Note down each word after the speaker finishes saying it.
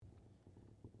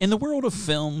In the world of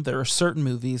film, there are certain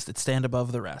movies that stand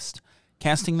above the rest,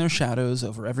 casting their shadows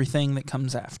over everything that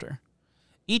comes after.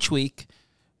 Each week,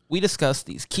 we discuss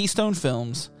these keystone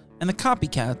films and the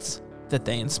copycats that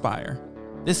they inspire.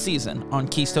 This season on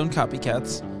Keystone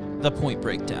Copycats, The Point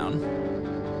Breakdown.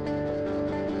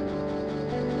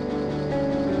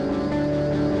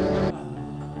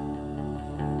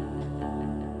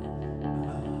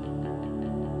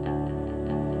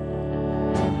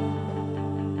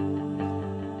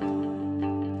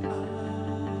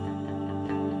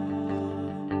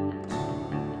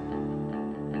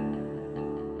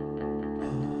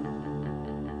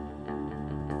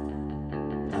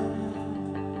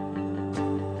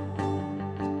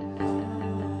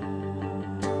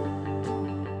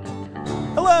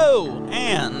 Hello,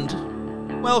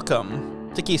 and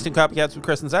welcome to Keystone Copycats with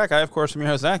Chris and Zach. I, of course, am your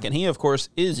host, Zach, and he, of course,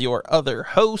 is your other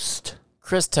host,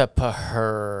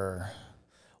 Christopher.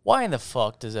 Why in the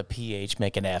fuck does a PH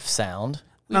make an F sound?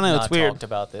 I don't know, it's weird. We've talked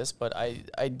about this, but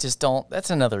I just don't. That's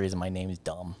another reason my name is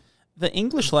dumb. The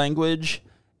English language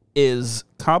is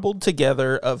cobbled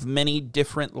together of many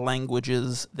different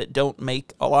languages that don't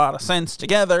make a lot of sense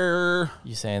together.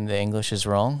 You saying the English is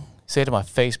wrong? Say it to my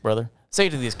face, brother. Say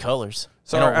it to these colors.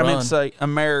 Sorry, I meant to say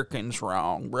American's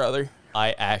wrong, brother.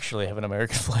 I actually have an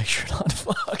American flag shirt on.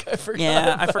 Fuck, I forgot.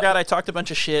 Yeah, I forgot. I talked a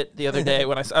bunch of shit the other day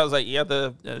when I was like, yeah,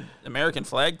 the American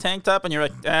flag tank top, and you're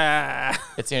like, ah.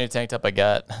 It's the only tank top I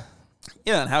got.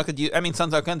 Yeah, and how could you? I mean,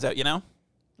 sun's out, guns out, you know?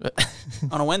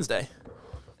 On a Wednesday.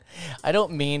 I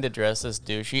don't mean to dress this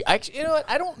douchey. Actually, you know what?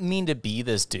 I don't mean to be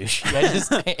this douchey. I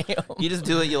just am. You just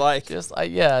do what you like.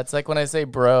 Yeah, it's like when I say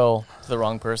bro to the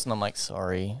wrong person, I'm like,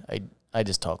 sorry. I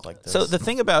just talk like this. So the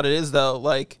thing about it is, though,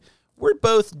 like, we're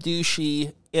both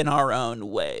douchey in our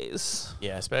own ways.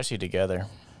 Yeah, especially together.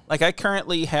 Like, I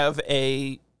currently have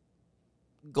a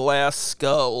glass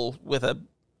skull with a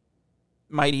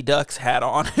Mighty Ducks hat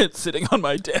on it sitting on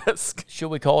my desk. Should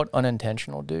we call it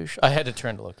unintentional douche? I had to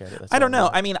turn to look at it. That's I don't know.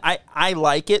 I mean, I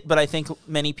like it, but I think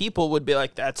many people would be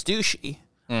like, that's douchey.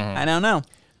 Mm-hmm. I don't know.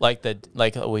 Like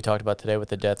we talked about today with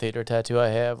the Death Eater tattoo I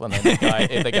have, when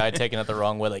the guy taking it the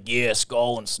wrong way, like, yeah,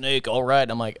 skull and snake, all right.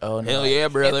 And I'm like, oh, no. Hell yeah,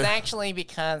 brother. It's actually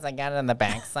because I got it on the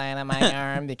backside of my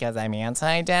arm because I'm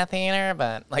anti-Death Eater,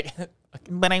 but like...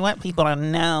 But I want people to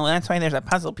know that's why there's a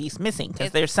puzzle piece missing,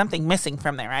 because there's something missing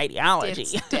from their ideology.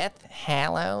 It's Death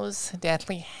Hallows,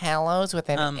 Deathly Hallows with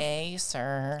an A,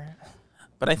 sir.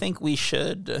 But I think we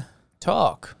should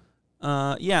talk.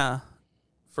 Yeah.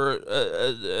 For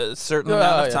a certain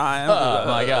amount of time. Oh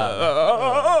my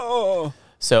god!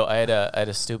 So I had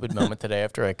a stupid moment today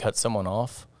after I cut someone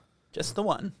off. Just the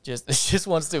one. Just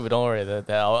one stupid. Don't worry. That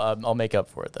I'll make up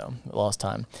for it though. I lost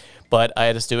time. But I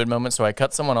had a stupid moment, so I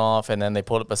cut someone off, and then they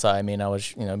pulled up beside me, and I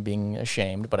was, being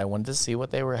ashamed, but I wanted to see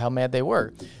what they were, how mad they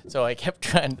were. So I kept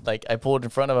trying, I pulled in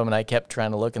front of them, and I kept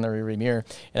trying to look in the rearview mirror,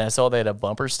 and I saw they had a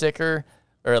bumper sticker,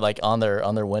 or on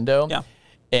their window. Yeah.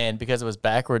 And because it was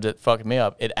backwards, it fucked me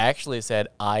up. It actually said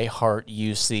 "I heart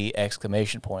UC!"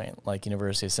 like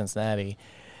University of Cincinnati.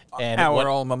 And our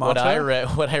alma mater.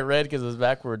 What I read because it was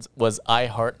backwards was "I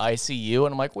heart ICU,"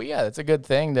 and I'm like, well, yeah, that's a good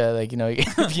thing to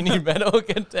if you need medical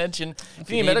attention, if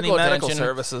you need medical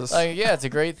services, yeah, it's a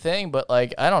great thing. But I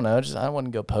don't know, I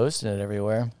wouldn't go posting it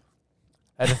everywhere.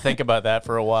 I had to think about that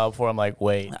for a while before I'm like,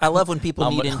 wait. I love when people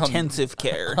need intensive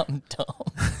care. I'm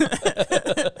dumb.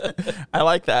 I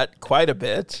like that quite a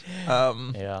bit.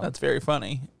 Yeah, that's very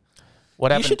funny.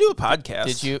 What happened? You should do a podcast.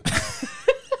 Did you?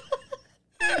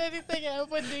 Did anything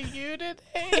happen to you today?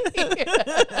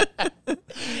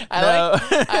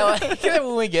 I like that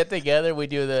when we get together, we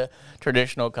do the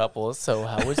traditional couples. So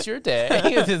how was your day?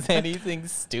 Does anything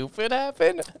stupid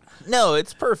happen? No,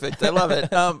 it's perfect. I love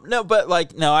it. No,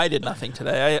 but no, I did nothing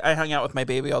today. I hung out with my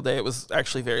baby all day. It was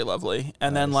actually very lovely.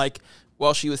 And then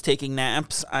while she was taking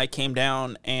naps, I came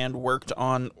down and worked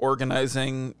on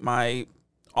organizing my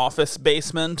office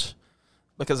basement,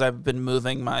 because I've been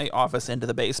moving my office into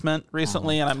the basement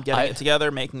recently, and I'm getting it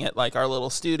together, making it like our little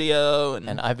studio.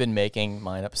 And I've been making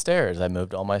mine upstairs. I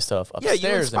moved all my stuff upstairs.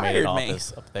 Yeah, you inspired and made an me.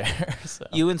 Office up there. So.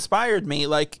 You inspired me.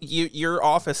 Your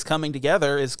office coming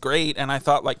together is great, and I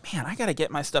thought, man, I got to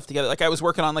get my stuff together. I was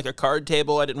working on a card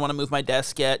table. I didn't want to move my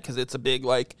desk yet because it's a big,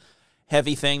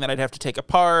 heavy thing that I'd have to take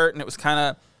apart, and it was kind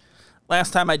of...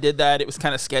 Last time I did that, it was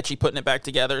kind of sketchy putting it back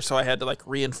together, so I had to,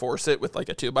 reinforce it with, a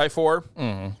 2x4.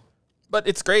 Mm-hmm. But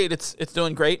it's great. It's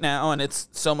doing great now, and it's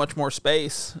so much more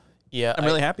space. Yeah, I'm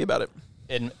really happy about it.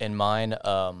 In mine,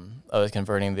 I was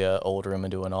converting the old room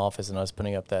into an office, and I was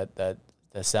putting up that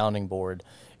the sounding board.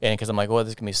 And because I'm like, well,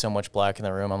 there's going to be so much black in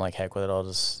the room. I'm like, heck with it. I'll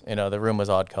just, the room was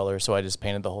odd color. So I just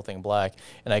painted the whole thing black.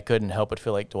 And I couldn't help but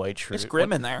feel like Dwight Schrute. It's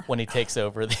grim in there. When he takes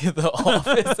over the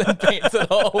office and paints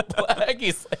it all black.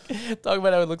 He's like, talking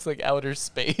about how it looks like outer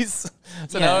space.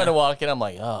 So now I'm going to walk in. I'm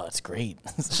like, oh, it's great.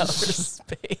 It's outer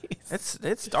space.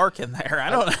 It's dark in there. I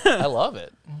don't know. I love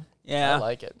it. Yeah. I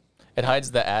like it. It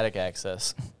hides the attic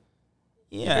access.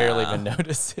 Yeah. You barely even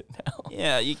notice it now.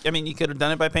 Yeah, you could have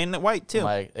done it by painting it white, too.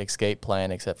 My escape plan,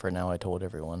 except for now I told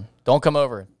everyone, don't come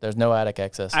over. There's no attic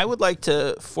access. I would like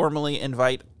to formally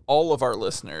invite all of our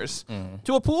listeners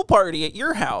to a pool party at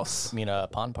your house. I mean, a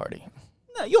pond party.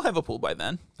 No, you'll have a pool by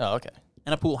then. Oh, okay.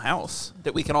 And a pool house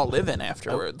that we can all live in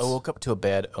afterwards. I woke up to a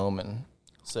bad omen.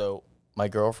 So my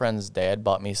girlfriend's dad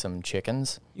bought me some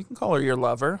chickens. You can call her your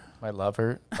lover. My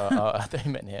lover. I thought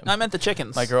you meant him. I meant the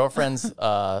chickens. My girlfriend's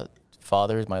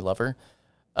father is my lover.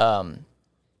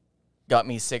 Got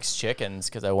me 6 chickens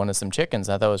because I wanted some chickens.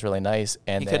 I thought it was really nice.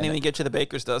 And he couldn't even get you the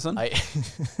baker's dozen. I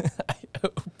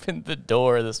opened the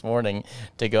door this morning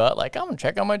to go out, like, I'm going to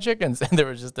check on my chickens. And there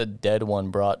was just a dead one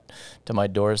brought to my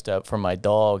doorstep from my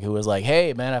dog, who was like,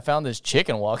 hey, man, I found this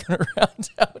chicken walking around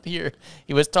out here.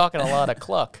 He was talking a lot of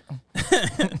cluck.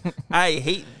 I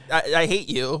hate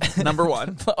you, number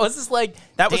one. I was just like,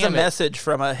 that was a damn it. message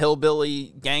from a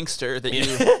hillbilly gangster that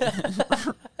you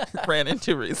ran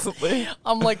into recently.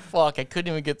 I'm like, fuck, I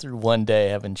couldn't even get through one day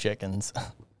having chickens.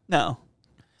 No.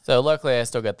 So luckily I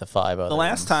still got the 5 other The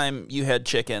last ones. time you had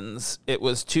chickens, it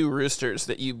was 2 roosters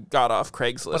that you got off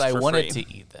Craigslist But I for wanted free.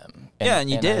 to eat them. And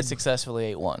you I did. successfully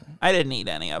ate one. I didn't eat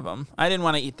any of them. I didn't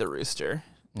want to eat the rooster.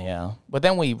 Yeah. But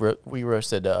then we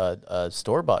roasted a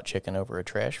store-bought chicken over a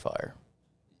trash fire.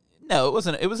 No, it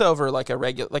wasn't. It was over like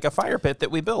a fire pit that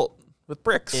we built with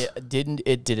bricks. It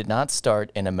did not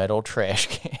start in a metal trash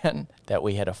can that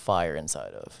we had a fire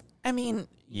inside of. I mean,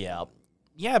 Yeah.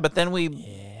 yeah, but then we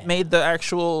made the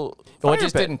actual Well, fire it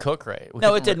just pit. didn't cook right.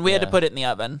 No, it didn't. We had to put it in the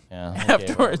oven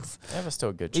afterwards. That was still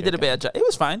a good He chicken. did a bad job. It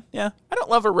was fine. Yeah, I don't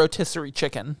love a rotisserie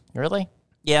chicken. Really?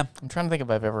 Yeah, I'm trying to think if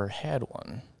I've ever had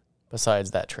one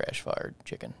besides that trash-fired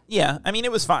chicken. yeah. I mean,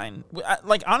 it was fine.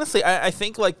 Honestly, I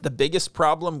think like the biggest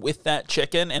problem with that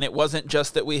chicken, and it wasn't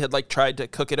just that we had like tried to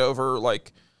cook it over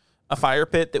like a fire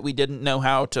pit that we didn't know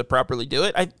how to properly do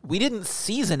it. We didn't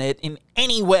season it in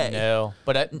any way. No,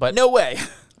 but No way.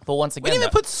 But once We again, didn't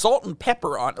even put salt and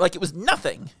pepper on. Like it was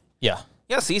nothing. yeah.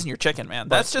 You gotta season your chicken, man.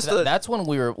 That's just that's when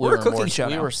we were we're a cooking show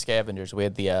We now. were scavengers. We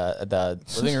had the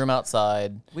living room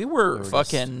outside. we were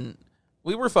fucking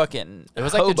It was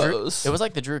like hobos. it was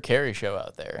like the Drew Carey show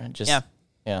out there. Just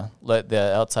Yeah. Let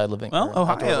the outside living. Well, or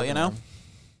outdoor Ohio, living you know. room.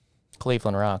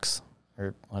 Cleveland rocks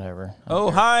or whatever.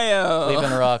 Ohio.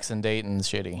 Cleveland rocks and Dayton's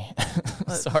shitty.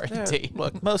 Sorry, Dayton.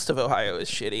 Look, most of Ohio is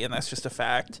shitty, and that's just a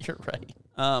fact. You're right.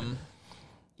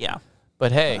 Yeah.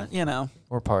 But hey, You know.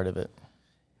 we're part of it.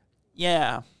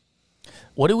 Yeah.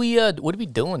 What are we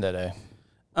doing today?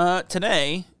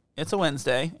 Today, it's a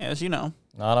Wednesday, as you know.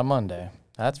 Not a Monday.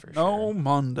 That's for sure.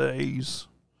 Mondays.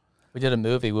 We did a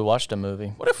movie. We watched a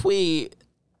movie. What if we...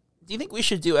 Do you think we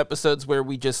should do episodes where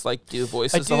we just, like, do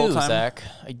voices the whole time? Zach.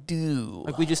 I do.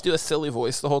 Like, we just do a silly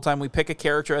voice the whole time. We pick a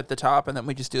character at the top, and then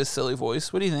we just do a silly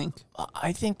voice. What do you think?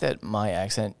 I think that my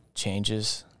accent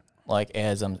changes, like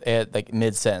as I'm like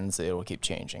mid sentence, it will keep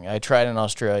changing. I tried in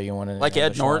Australia one, Like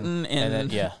Ed Norton in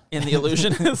The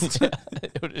Illusionist?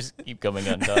 it would just keep coming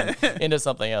undone into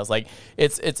something else. Like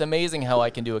it's amazing how I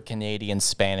can do a Canadian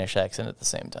Spanish accent at the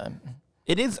same time.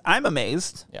 It is. I'm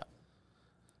amazed. Yeah,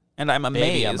 And I'm amazed.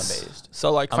 Maybe I'm amazed.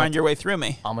 So, like, find your way through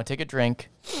me. I'm gonna take a drink.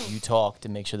 You talk to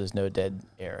make sure there's no dead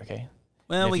air. Okay.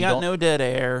 Well, if we you got don't- no dead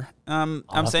air. I'm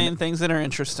have to saying things that are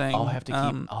interesting. I'll have to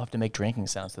I'll have to make drinking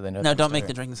sounds so they know. No, don't make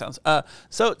the drinking sounds.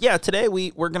 So yeah, today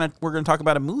we're gonna talk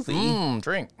about a movie.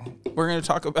 Drink. We're gonna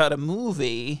talk about a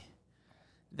movie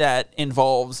that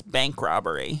involves bank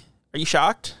robbery. Are you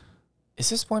shocked, Is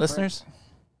this Point Break? listeners?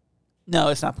 No,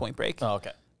 it's not Point Break. Oh,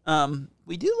 okay.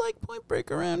 We do like Point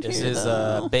Break around This here. is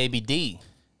though. Baby D.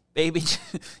 Baby.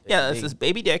 Yeah, this D. is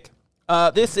Baby Dick.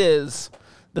 This is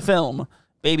the film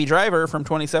Baby Driver from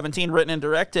 2017, written and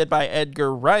directed by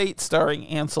Edgar Wright, starring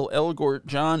Ansel Elgort,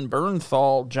 John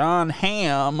Bernthal, John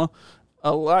Hamm,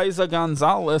 Eliza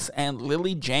Gonzalez, and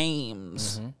Lily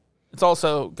James. Mm-hmm. It's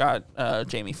also got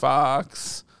Jamie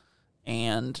Foxx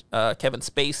and Kevin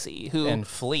Spacey, who And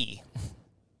Flea.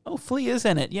 Flea is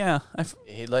in it. Yeah,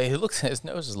 He looks. His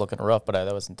nose is looking rough, but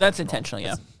that was intentional. that's intentional.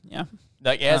 Yeah, yeah,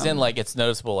 Like as in, like it's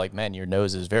noticeable. Like, man, your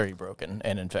nose is very broken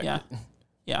and infected. yeah,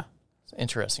 yeah. It's an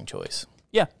interesting choice.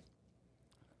 Yeah.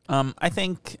 I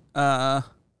think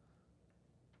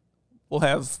we'll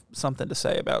have something to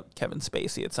say about Kevin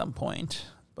Spacey at some point,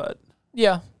 but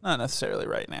Yeah, Not necessarily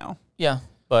right now. yeah,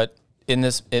 but in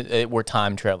this, we're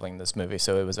time traveling this movie,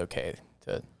 so it was okay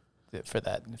for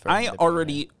that. I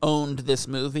already owned this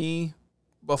movie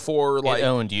before like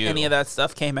owned you. any of that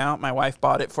stuff came out. My wife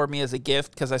bought it for me as a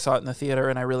gift because I saw it in the theater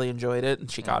and I really enjoyed it, and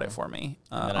she got it for me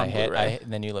And on Blu-ray.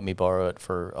 and then you let me borrow it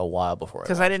for a while before.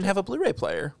 Because I didn't have a Blu-ray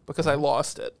player because I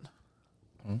lost it.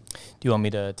 Do you want me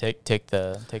to take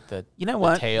the You know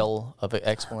what? tail of an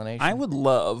explanation? I would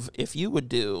love if you would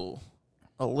do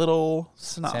a little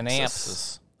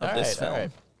synopsis of All this right, film. all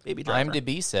right. Baby Driver.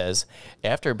 IMDb says,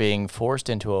 after being forced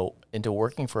into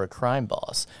working for a crime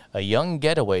boss, a young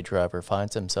getaway driver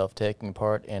finds himself taking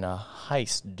part in a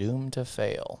heist doomed to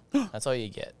fail. That's all you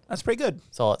get. That's pretty good.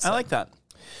 That's all it's. I like that.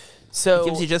 So It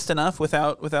gives you just enough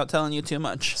without telling you too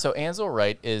much. So Ansel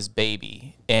Wright is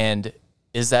Baby, and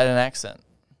is that an accent?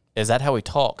 Is that how he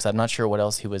talks? I'm not sure what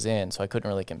else he was in, so I couldn't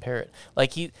really compare it.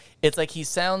 Like it's like he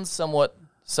sounds somewhat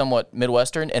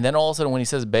Midwestern, and then all of a sudden when he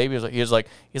says baby, he's like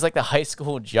the high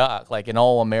school jock, like an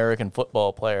all-American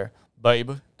football player,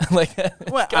 babe. Like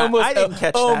Well, I didn't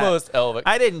catch almost that. Elvic.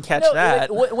 I didn't catch No, that.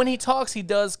 like, when he talks, he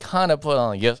does kind of put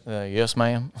on yes,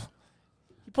 ma'am.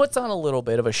 He puts on a little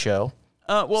bit of a show.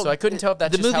 Well, So I couldn't tell if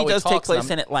that's the just movie how he does take talks, and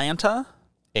place in Atlanta,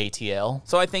 ATL.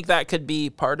 so I think that could be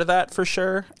part of that for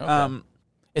sure.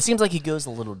 It seems like he goes a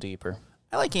little deeper.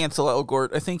 I like Ansel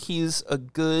Elgort. I think he's a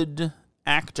good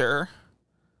actor,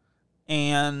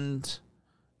 and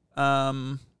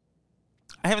I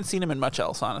haven't seen him in much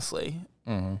else, honestly.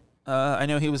 Mm-hmm. I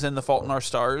know he was in The Fault in Our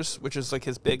Stars, which is like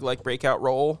his big like breakout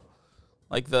role,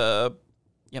 like the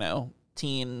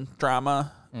teen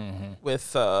drama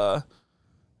with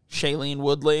Shailene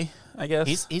Woodley, I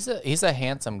guess. He's a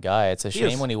handsome guy. It's a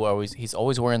shame when he's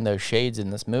always wearing those shades in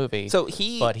this movie. So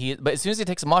but as soon as he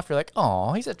takes them off, you're like,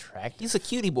 oh, he's attractive. he's a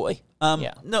cutie boy.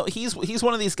 Yeah. No, he's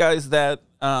one of these guys that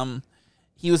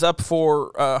he was up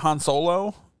for Han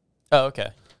Solo. Oh,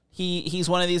 okay. He's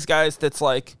one of these guys that's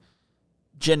like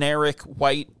generic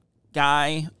white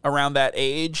guy around that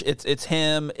age. It's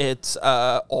him. It's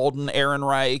Alden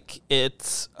Ehrenreich.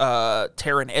 It's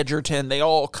Taron Egerton. They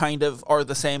all kind of are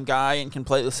the same guy and can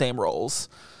play the same roles.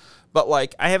 But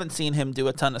like, I haven't seen him do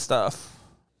a ton of stuff.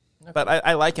 Okay. But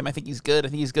I like him. I think he's good. I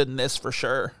think he's good in this for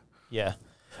sure. Yeah.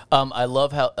 I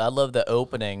love the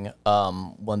opening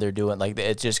when they're doing like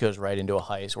it just goes right into a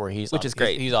heist where which is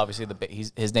great. He's obviously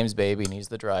his name's Baby and he's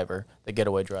the driver, the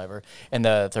getaway driver, and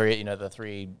the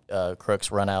three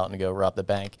crooks run out and go rob the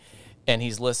bank, and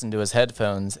he's listening to his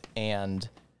headphones and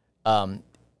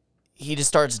he just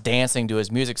starts dancing to his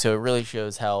music. So it really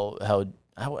shows how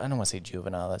I don't want to say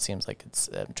juvenile. That seems like it's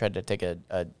tried to take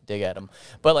a dig at him.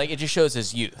 But like it just shows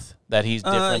his youth, that he's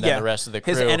different than the rest of the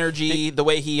crew. His energy, the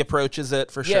way he approaches it,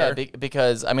 for sure. Yeah,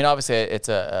 because I mean, obviously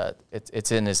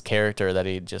it's in his character that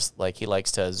he just like he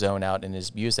likes to zone out in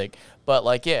his music. But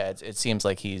like it seems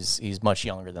like he's much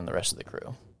younger than the rest of the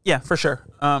crew. Yeah, for sure.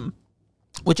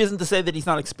 Which isn't to say that he's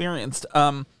not experienced.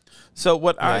 So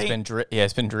what he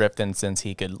has been drifting since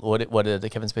he could. What did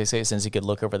Kevin Spacey say? Since he could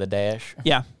look over the dash.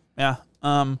 Yeah.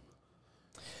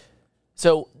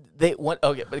 So they went.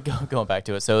 Okay, but going back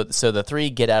to it. So the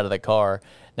three get out of the car.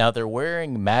 Now they're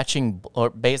wearing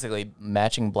basically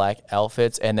matching black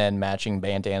outfits and then matching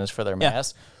bandanas for their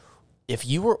masks. If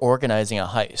you were organizing a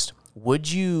heist,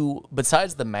 would you,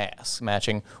 besides the mask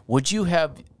matching, would you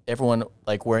have everyone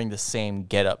like wearing the same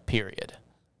getup? Period.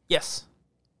 Yes.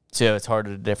 So it's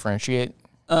harder to differentiate.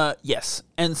 Yes.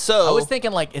 And so I was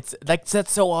thinking like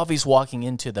that's so obvious walking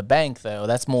into the bank though.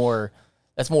 That's more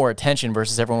attention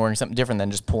versus everyone wearing something different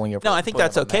than just pulling your. No, I think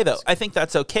that's okay though. I think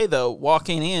that's okay though.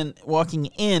 Walking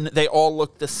in, they all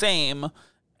look the same,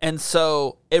 and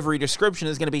so every description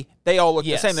is going to be they all look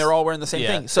the same. They're all wearing the same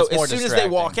thing. So as soon as they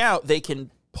walk out, they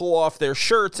can pull off their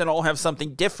shirts and all have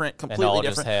something different, completely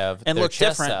different, and look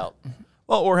different. Out.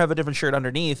 Well, or have a different shirt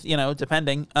underneath,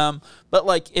 depending. But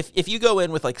like if you go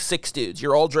in with like 6 dudes,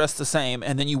 you're all dressed the same,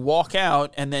 and then you walk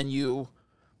out, and then you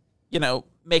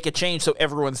make a change so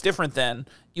everyone's different, then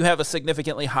you have a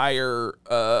significantly higher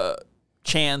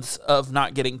chance of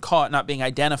not getting caught, not being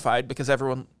identified, because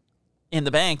everyone in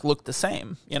the bank looked the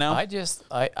same,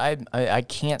 I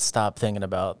can't stop thinking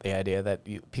about the idea that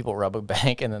people rob a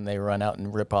bank and then they run out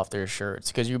and rip off their shirts,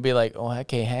 because you'd be like, oh,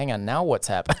 okay, hang on, now what's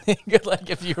happening? Like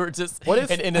if you were just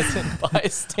an innocent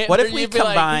bystander, what if we you'd be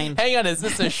combined? Like, hang on, is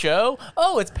this a show?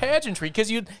 Oh, it's pageantry,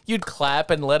 because you'd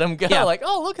clap and let them go. Yeah. Like,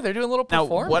 oh, look, they're doing a little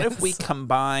performance. Now, what if we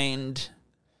combined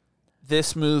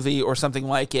this movie or something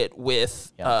like it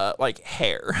with like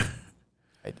Hair?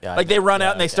 Like they run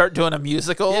out and they start doing a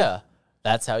musical. Yeah.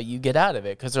 that's how you get out of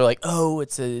it, because they're like, oh,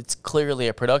 it's clearly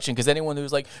a production. Because anyone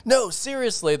who's like, no,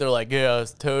 seriously, they're like, yeah,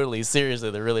 it's totally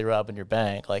seriously, they're really robbing your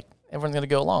bank. Like, everyone's gonna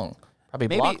go along, probably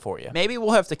block for you. Maybe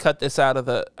we'll have to cut this out of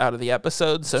the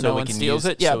episode so no one steals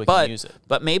it. Yeah,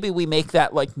 but maybe we make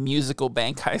that like musical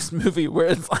bank heist movie where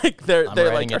it's like they're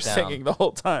like are singing the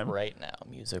whole time right now.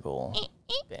 Musical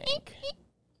bank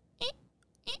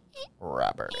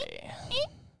robbery.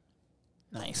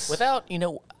 Nice. Without,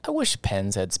 I wish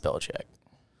pens had spell check.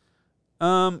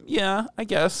 Yeah, I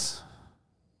guess.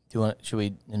 Should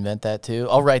we invent that too?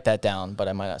 I'll write that down, but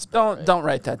I might not spell it. Don't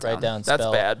write that down. Write down that's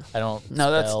spell. bad. I don't.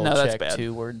 That's bad.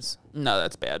 2 words. No,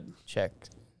 that's bad. Check.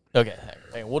 Okay,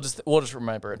 we'll just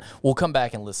remember it. We'll come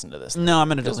back and listen to this. No, I'm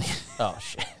gonna delete. Oh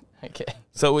shit. Okay.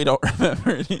 So we don't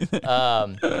remember anything.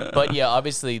 But yeah,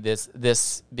 obviously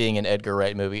this being an Edgar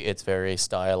Wright movie, it's very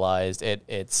stylized.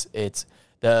 It's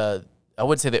the, I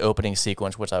would say the opening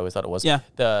sequence, which I always thought it was. Yeah.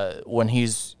 When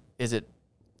is it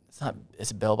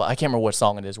Bell Bottoms? I can't remember what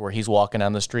song it is where he's walking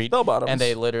down the street. Bell Bottoms. And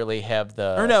they literally have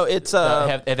the. Or no, it's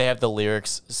they have the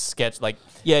lyrics sketched like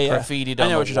graffitied on I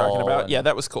know the what you're talking wall, about. Yeah,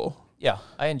 that was cool. Yeah,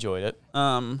 I enjoyed it.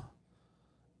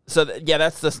 So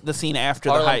that's the scene after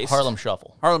the heist. Harlem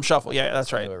Shuffle. Harlem Shuffle. Yeah,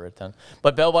 that's right.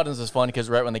 But Bell Bottoms was fun because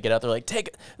right when they get out, they're like,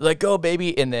 let go,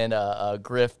 baby. And then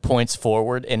Griff points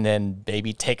forward, and then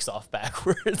baby takes off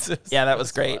backwards. Yeah, that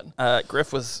was great.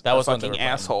 Griff was a fucking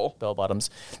asshole. Bell Bottoms.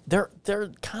 They're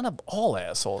kind of all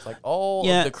assholes. Like all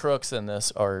of the crooks in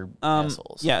this are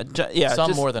assholes. Yeah. Some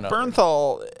just more than others.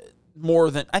 Bernthal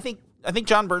more than I think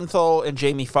John Bernthal and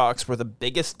Jamie Foxx were the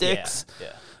biggest dicks. Yeah.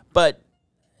 But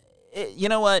you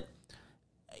know what?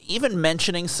 Even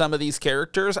mentioning some of these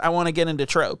characters, I want to get into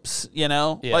tropes,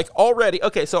 Yeah. Like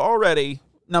already,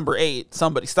 number 8,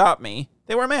 Somebody Stop Me,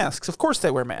 they wear masks. Of course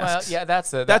they wear masks. Well, yeah,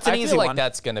 that's an I easy feel one. like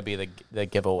That's going to be the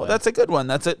giveaway. Well, that's a good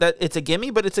one. It's a gimme,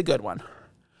 but it's a good one.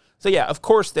 So yeah, of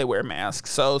course they wear masks.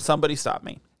 So Somebody Stop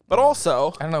Me. But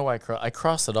also, I don't know why I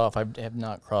crossed it off. I have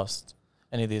not crossed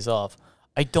any of these off.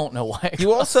 I don't know why.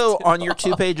 You also, on your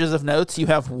 2 pages of notes, you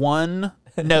have one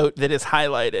note that is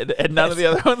highlighted and none of the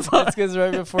other ones are. That's because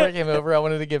right before I came over, I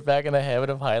wanted to get back in the habit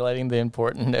of highlighting the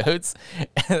important notes.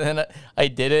 And then I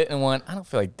did it and went, I don't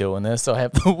feel like doing this, so I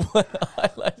have the one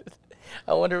highlighted.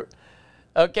 I wonder,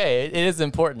 okay, it is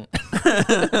important. Do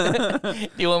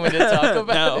you want me to talk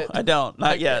about it? No, I don't.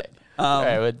 Not yet. All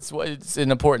right, it's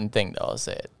an important thing, though, I'll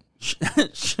say it.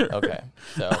 Sure. Okay.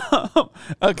 So.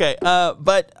 Okay.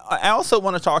 But I also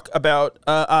want to talk about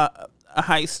a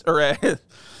heist or a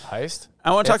heist.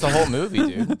 I want to talk the whole movie,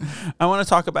 dude. I want to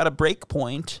talk about a break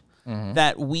point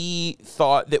that we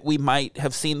thought that we might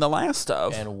have seen the last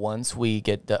of. And once we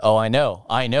get I know,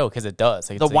 because it does.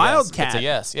 It's the Wildcat. Yes. It's a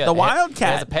yes. Yeah. The Wildcat.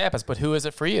 It has a Pappas, but who is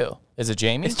it for you? Is it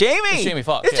Jamie? It's Jamie. It's Jamie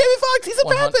Foxx. It's Jamie Foxx. He's a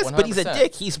Pappas, but he's a 100%.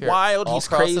 dick. He's wild. He's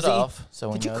crazy.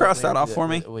 Did you cross that off for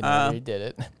me? We never did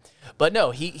it. But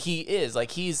no, he is like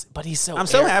he's so. I'm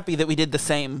so happy that we did the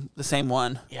same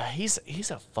one. Yeah, he's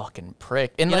a fucking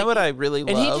prick. And you know what I really love?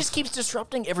 And he just keeps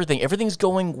disrupting everything. Everything's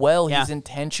going well. Yeah. He's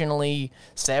intentionally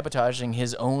sabotaging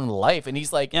his own life. And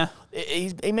he's like,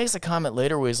 he makes a comment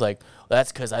later where he's like, well,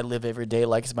 "That's because I live every day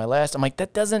like it's my last." I'm like,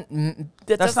 that's not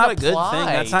a good thing.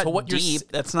 That's not what deep.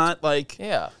 That's not like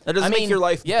that doesn't make your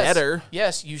life better.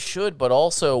 Yes, you should, but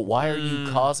also why are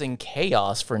you causing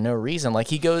chaos for no reason? Like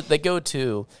they go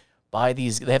to buy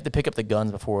these. They have to pick up the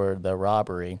guns before the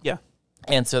robbery. Yeah.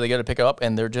 And so they go to pick up,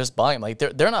 and they're just buying them. Like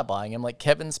they're not buying them. Like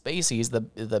Kevin Spacey's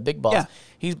the big boss. Yeah.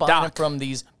 He's buying them from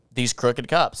these crooked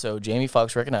cops. So Jamie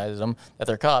Foxx recognizes them that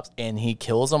they're cops, and he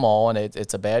kills them all. And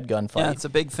it's a bad gunfight. Yeah, it's a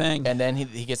big thing. And then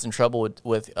he gets in trouble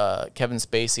with Kevin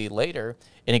Spacey later,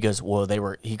 and he goes, "Well, they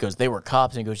were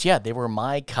cops." And he goes, "Yeah, they were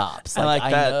my cops." I like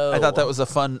that. I thought that was a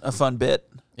fun bit.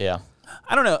 Yeah.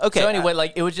 I don't know. Okay. So anyway,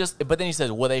 like it was just, but then he says,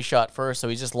 "Well, they shot first," so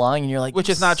he's just lying, and you're like, which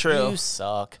is not true. You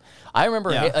suck. I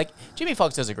remember, like Jamie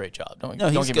Foxx does a great job. Don't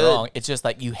get me good. wrong. It's just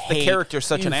like you hate the character's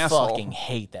such an asshole. Fucking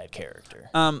hate that character.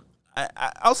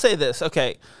 I'll say this.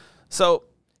 Okay, so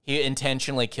he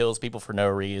intentionally kills people for no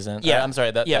reason. Yeah, I'm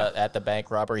sorry. At the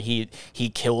bank robbery, he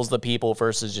kills the people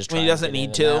versus just when he doesn't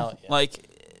need to.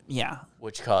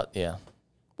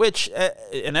 Which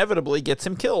inevitably gets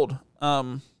him killed.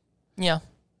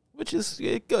 Which is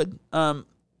good.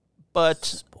 But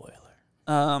spoiler.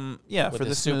 For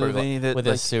this movie with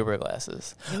his super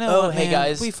glasses. Hey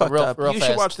guys, we fucked up. You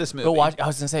should watch this movie. Go watch. I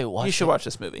was gonna say, you should watch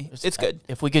this movie. It's good.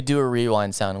 If we could do a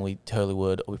rewind sound, we totally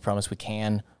would. We promise we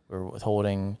can. We're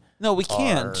withholding. No, we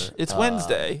can't. It's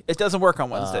Wednesday. It doesn't work on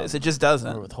Wednesdays. It just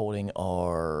doesn't. We're withholding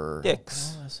our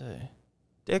dicks. What did I say?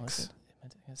 Dicks.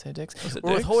 Did I say dicks?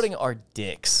 We're withholding our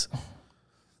dicks.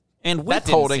 And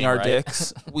withholding our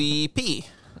dicks, we pee.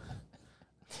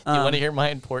 You want to hear my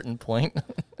important point?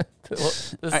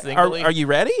 Are you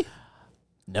ready?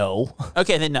 No.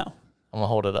 Okay, then no. I'm gonna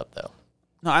hold it up though.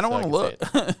 No, I don't So want to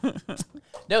can look. say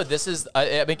No, this is.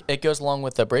 I mean, it goes along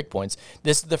with the breakpoints.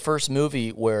 This is the first movie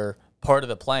where part of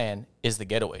the plan is the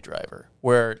getaway driver,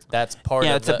 where that's part.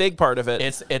 Yeah, of it's a big part of it.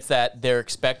 It's that they're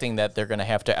expecting that they're going to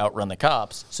have to outrun the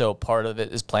cops, so part of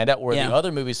it is planned out. Where Yeah. the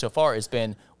other movies so far has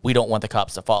been, we don't want the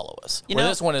cops to follow us. You Where know-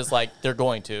 this one is like, they're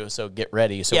going to, so get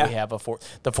ready. So Yeah. we have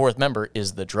the fourth member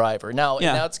is the driver. Now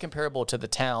Yeah. it's comparable to The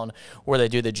Town where they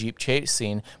do the Jeep chase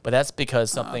scene, but that's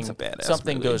because something a badass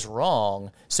something movie. goes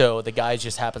wrong. So the guy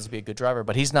just happens to be a good driver,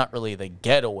 but he's not really the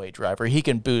getaway driver. He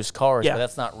can boost cars, Yeah. but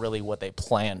that's not really what they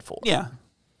planned for. Yeah.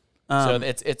 So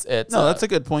it's No, that's a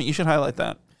good point. You should highlight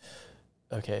that.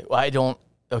 okay. Well, I don't.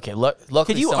 Okay, luckily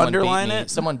Could you someone underline beat me. it?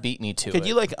 Someone beat me to it. Could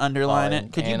you like underline and-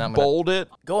 it? Could you and I'm gonna- bold it?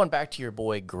 Going back to your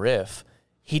boy Griff,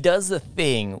 he does the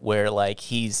thing where like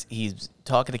he's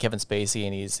talking to Kevin Spacey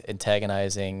and he's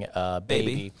antagonizing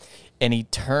Baby, and he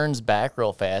turns back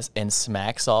real fast and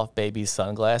smacks off Baby's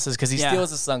sunglasses because he Yeah. steals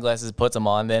his sunglasses, puts them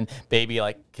on, then Baby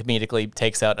like comedically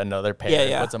takes out another pair, Yeah, and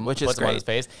yeah, puts them, which is puts them on his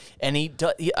face, and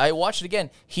I watched it again.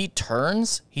 He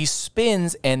turns, he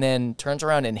spins, and then turns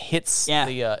around and hits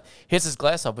hits his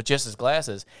glass off with just his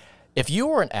glasses. If you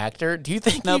were an actor, do you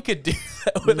think you Nope. could do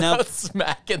that without Nope.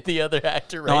 smacking the other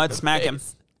actor? Right No, in I'd the smack him.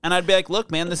 face? And I'd be like,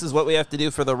 look, man, this is what we have to do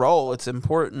for the role. It's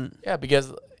important. Yeah,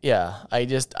 because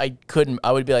I couldn't.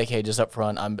 I would be like, hey, just up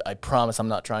front, I promise I'm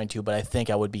not trying to, but I think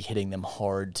I would be hitting them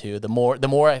hard too. The more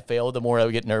I fail, the more I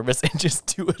would get nervous and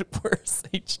just do it worse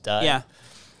each time. Yeah.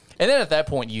 And then at that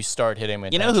point, you start hitting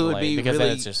them You know who would be because then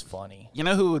really- it's just funny. You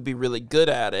know who would be really good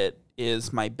at it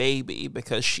is my baby,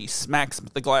 because she smacks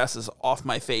the glasses off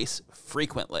my face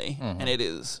frequently, and it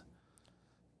is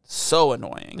so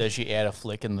annoying. Does she add a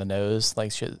flick in the nose,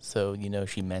 like so you know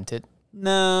she meant it?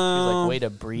 No. She's like, way to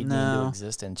breed me into no.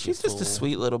 existence. She's you just a fool."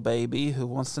 sweet little baby who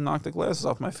wants to knock the glasses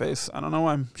off my face. I don't know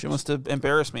why. She wants to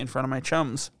embarrass me in front of my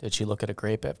chums. Did she look at a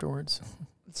grape afterwards?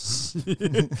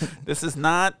 This is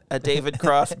not a David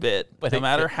Cross bit, But no it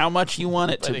matter could- how much you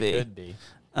want it to But it be. could be.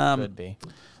 Could be.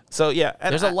 So yeah,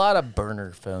 and There's a lot of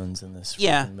burner phones in this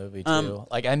Yeah, freaking movie too.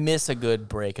 Like I miss a good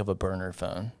break of a burner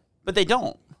phone. but they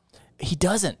don't. He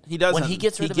doesn't. He doesn't. When he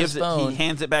gets rid of his phone. He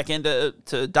hands it back into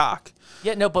Doc.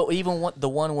 Yeah, no, but even the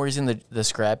one where he's in the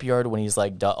scrapyard when he's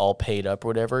like all paid up or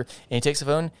whatever, and he takes the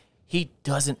phone, he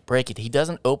doesn't break it. He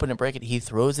doesn't open and break it. He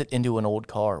throws it into an old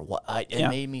car. It Yeah.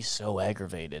 made me so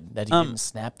aggravated that he didn't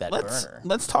snap that burner.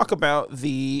 Let's talk about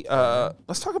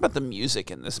the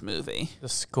music in this movie. The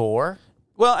score.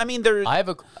 Well, I mean, I have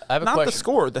a not question. the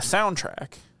score, the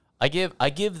soundtrack. I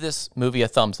give this movie a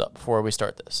thumbs up before we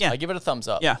start this. Yeah. I give it a thumbs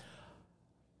up. Yeah,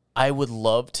 I would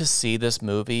love to see this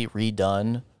movie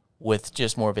redone with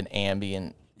just more of an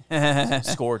ambient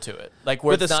score to it, like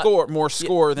where with a it's not, score, more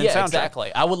score than soundtrack.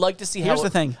 exactly. I would like to see. Here's how the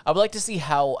thing. I would like to see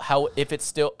how if it's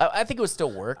still. I think it would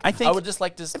still work. I would just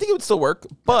like to. I think it would still work,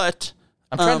 but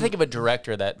I'm trying to think of a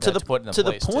director that to put in a to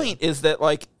the place, too. point is that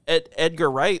like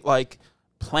Edgar Wright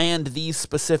planned these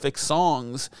specific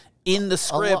songs in the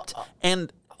script,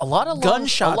 and a lot of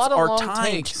gunshots are long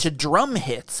timed takes. to drum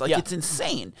hits. Like Yeah. it's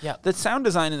insane. Yeah. The sound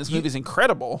design in this movie is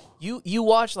incredible. You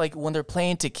watch like when they're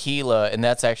playing Tequila, and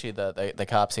that's actually the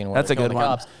cop scene. When That's they're a good killing the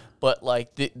one. Cops. But like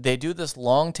they do this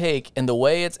long take, and the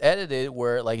way it's edited,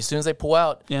 where like as soon as they pull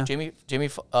out, Yeah. Jamie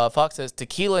Foxx says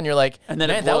Tequila, and you're like, And then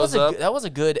it man, that was blows up. that was a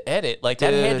good edit. Like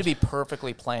that had to Dude. be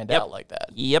perfectly planned Yep. out like that.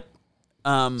 Yep.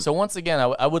 So once again,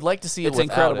 I would like to see it It's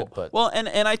without incredible. it, but Well, and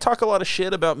I talk a lot of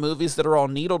shit about movies that are all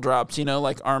needle drops,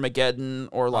 like Armageddon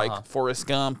or like Forrest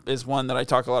Gump is one that I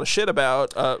talk a lot of shit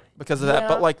about because of that. Yeah.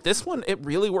 But like this one, it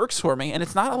really works for me, and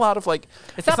it's not a lot of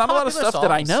it's not not a lot of popular stuff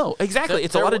that I songs. know. Exactly,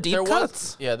 it's a lot of deep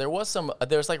cuts. There was some.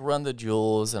 There's like Run the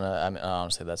Jewels, and I mean,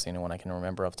 honestly, that's the only one I can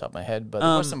remember off the top of my head. But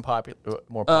there was some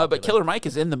more popular. But Killer Mike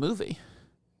is in the movie.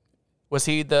 Was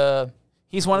he the?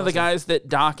 He's one of the guys that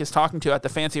Doc is talking to at the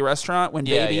fancy restaurant when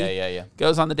Yeah, Baby yeah.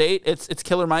 goes on the date. It's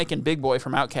Killer Mike and Big Boy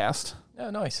from Outkast.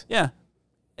 Oh, nice. Yeah,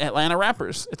 Atlanta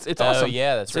rappers. It's awesome.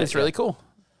 yeah, that's right, It's really cool.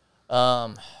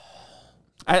 Um,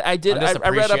 I did. I'm just I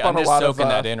read up on I'm a just lot of. soaking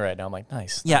that in right now. I'm like,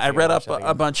 nice. Yeah, I gotta read watch up that a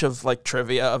again. bunch of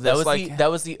trivia of this.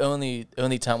 That was the only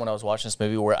time when I was watching this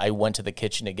movie where I went to the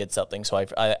kitchen to get something. So I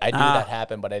knew that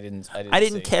happened, but I didn't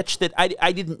see. catch that.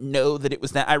 I didn't know that it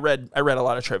was that. I read a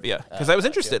lot of trivia because I was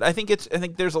interested. I think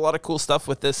there's a lot of cool stuff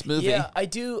with this movie. Yeah, I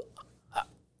do.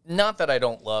 Not that I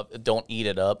don't eat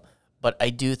it up, but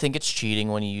I do think it's cheating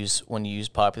when you use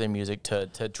popular music to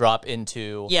drop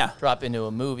into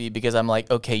a movie, because I'm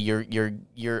like, okay,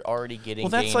 you're already getting.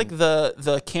 Well, that's like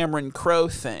the Cameron Crowe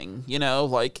thing,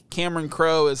 Like Cameron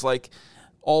Crowe is like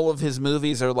all of his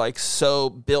movies are like so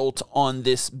built on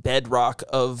this bedrock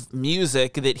of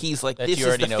music that he's like, That this you is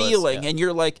already the know it's- feeling, yeah. and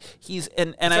you're like, he's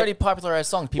and It's already a popularized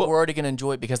song. People are already going to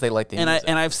enjoy it because they like the music.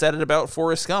 and I've said it about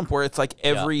Forrest Gump, where it's like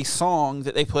every song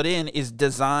that they put in is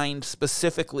designed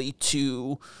specifically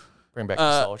to Bring back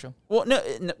nostalgia. well,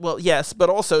 well, yes, but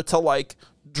also to like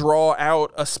draw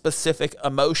out a specific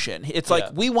emotion. It's like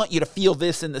Yeah. we want you to feel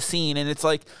this in the scene, and it's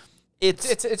like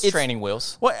It's training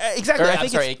wheels. Well, exactly. Or, I I'm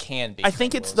think sorry, it's- it can be. I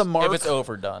think training it's wheels. the mark If it's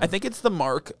overdone. I think it's the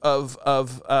mark of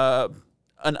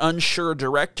an unsure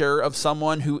director, of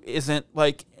someone who isn't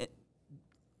like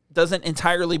doesn't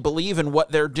entirely believe in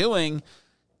what they're doing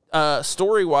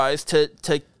story wise to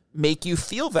make you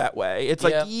feel that way. It's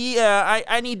like,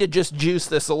 I need to just juice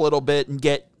this a little bit and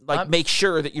get like make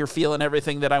sure that you're feeling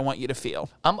everything that I want you to feel.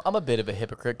 I'm a bit of a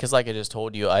hypocrite because, like I just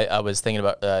told you, I was thinking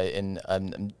about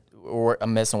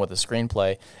I'm messing with the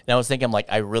screenplay, and I was thinking, I'm like,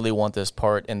 I really want this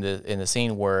part in the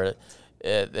scene where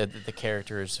the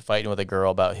character is fighting with a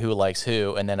girl about who likes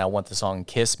who, and then I want the song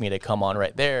 "Kiss Me" to come on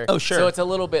right there. Oh, sure. So it's a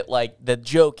little bit like the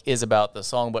joke is about the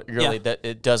song, but really Yeah. that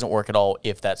it doesn't work at all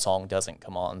if that song doesn't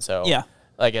come on. So Yeah.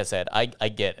 like I said, I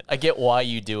get it. I get why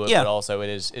you do it, Yeah. but also it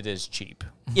is cheap.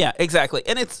 Yeah, exactly.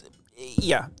 And it's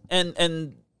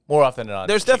and More often than not,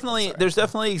 there's it's cheap, definitely I'm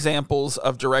sorry. examples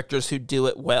of directors who do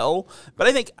it well, but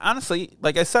I think honestly,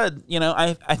 like I said,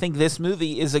 I think this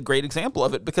movie is a great example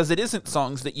of it because it isn't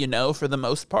songs that you know for the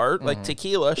most part. Like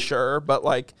Tequila, sure, but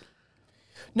like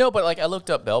No, but like I looked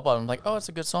up Bell Bottoms, like, oh, it's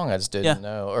a good song. I just didn't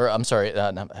know. Or I'm sorry,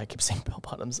 I keep saying Bell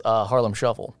Bottoms. Harlem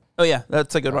Shuffle. oh yeah,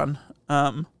 that's a good one.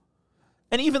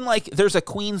 And even like there's a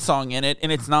Queen song in it,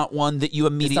 and it's not one that you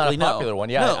It's immediately not a know. popular one.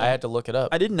 Yeah, No, I had to look it up.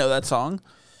 I didn't know that song.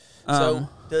 So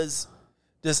does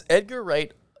Edgar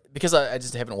Wright? Because I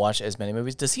just haven't watched as many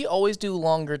movies. Does he always do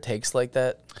longer takes like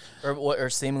that, or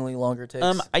seemingly longer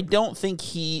takes? I don't think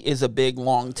he is a big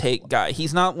long take guy.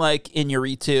 He's not like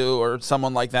Iñárritu or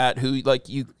someone like that who like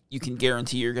you can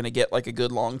guarantee you're going to get like a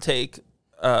good long take.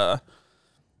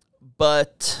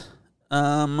 But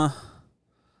I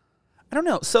don't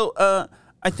know. So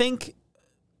I think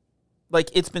like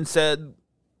it's been said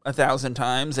 1,000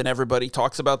 times, and everybody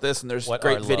talks about this, and there's What,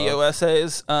 great Our video Love?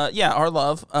 essays. Yeah, Our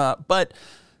Love. But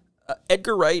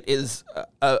Edgar Wright is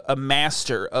a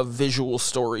master of visual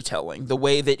storytelling. The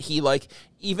way that he like,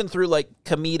 even through like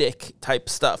comedic type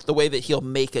stuff, the way that he'll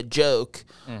make a joke,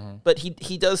 but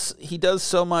he does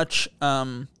so much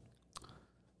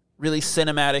really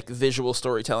cinematic visual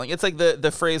storytelling. It's like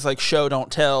the phrase like "show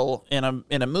don't tell" in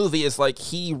a movie is like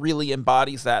he really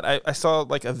embodies that. I saw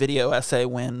like a video essay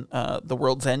when The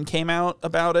World's End came out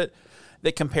about it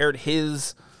that compared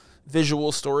his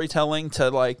visual storytelling to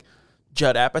like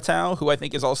Judd Apatow, who I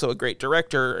think is also a great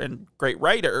director and great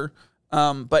writer,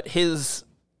 but his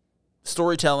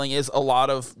storytelling is a lot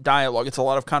of dialogue. It's a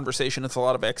lot of conversation. It's a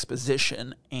lot of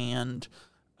exposition, and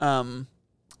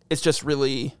it's just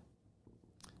really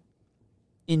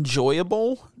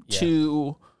enjoyable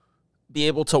to be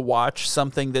able to watch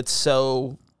something that's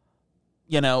so,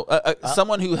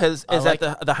 someone who is like-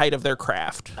 at the height of their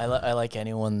craft. I like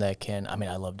anyone that can. I mean,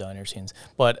 I love diner scenes,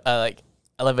 but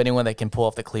I love anyone that can pull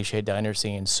off the cliche diner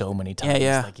scene so many times.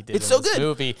 Yeah. Like he did It's in so this good.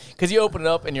 movie, because you open it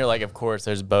up and you're like, of course,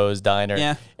 there's Bo's Diner.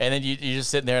 Yeah. And then you're just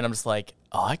sitting there, and I'm just like,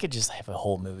 oh, I could just have a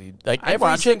whole movie. Like I'd every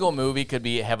watch it. single movie could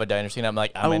have a diner scene. I'm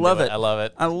like, I'm I into love it. I love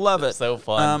it. I love It's it. so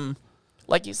fun.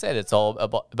 Like you said, it's all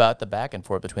about the back and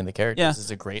forth between the characters. Yeah. It's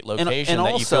a great location and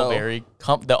that you feel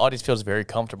also- the audience feels very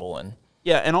comfortable in.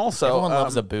 Yeah, and also Everyone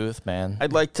loves a booth, man.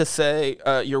 I'd like to say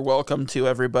you're welcome to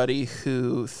everybody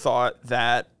who thought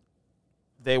that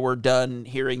they were done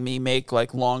hearing me make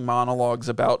like long monologues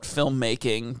about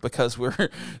filmmaking because we're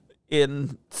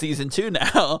in season 2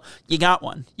 now. You got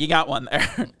one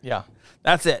there. Yeah.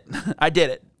 That's it. I did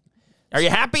it. Are you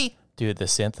happy? Dude, the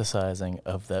synthesizing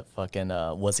of that fucking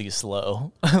Was He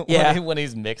Slow? Yeah. when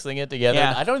he's mixing it together.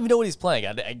 Yeah. I don't even know what he's playing.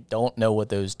 I don't know what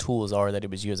those tools are that he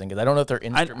was using, because I don't know if they're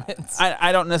instruments.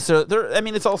 I don't necessarily. I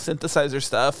mean, it's all synthesizer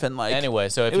stuff and like. Anyway,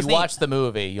 so if it was you watch the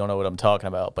movie, you'll know what I'm talking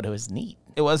about, but it was neat.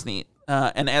 It was neat.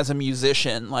 And as a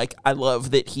musician, like I love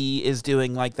that he is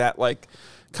doing like that, like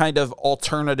kind of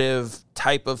alternative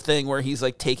type of thing where he's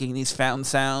like taking these found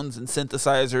sounds and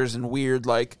synthesizers and weird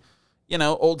like,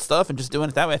 old stuff and just doing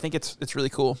it that way. I think it's really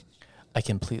cool. I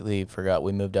completely forgot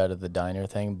we moved out of the diner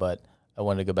thing, but I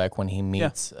wanted to go back when he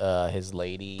meets his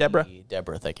lady. Deborah.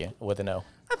 Deborah, thank you. With an O.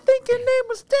 I think your name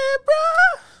was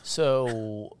Deborah.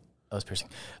 So, I was piercing.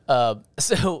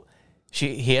 So,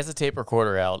 he has a tape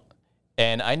recorder out,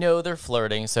 and I know they're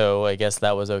flirting, so I guess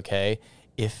that was okay.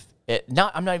 I'm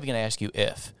not even going to ask you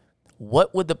if.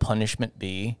 What would the punishment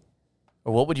be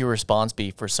or what would your response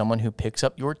be for someone who picks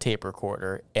up your tape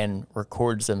recorder and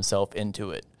records themselves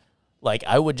into it? Like,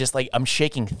 I would just, like, I'm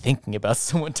shaking thinking about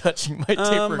someone touching my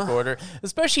tape recorder,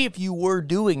 especially if you were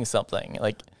doing something.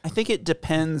 Like, I think it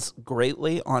depends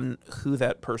greatly on who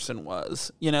that person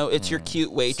was. You know, it's your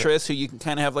cute waitress who you can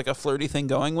kind of have, like, a flirty thing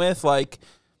going with. Like,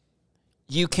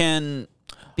 you can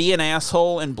be an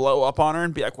asshole and blow up on her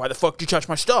and be like, why the fuck did you touch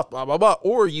my stuff? Blah, blah, blah.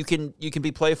 Or you can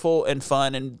be playful and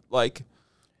fun and, like,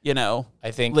 you know,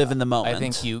 live in the moment. I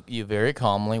think you very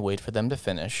calmly wait for them to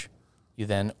finish. You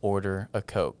then order a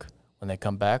Coke. When they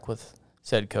come back with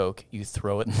said Coke, you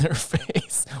throw it in their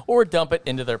face or dump it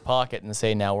into their pocket and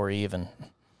say, now we're even.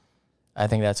 I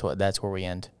think that's where we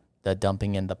end, the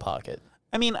dumping in the pocket.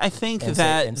 I mean, I think And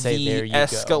that say, the "There you go."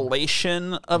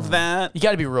 escalation of that, You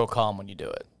got to be real calm when you do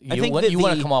it. I You think want that to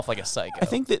the- come off like a psycho. I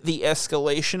think that the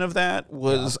escalation of that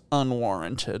was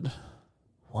unwarranted.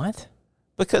 What?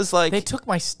 Because, like, They took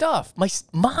my stuff. My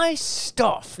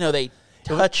stuff. no, they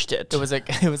touched it. It was a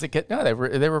no.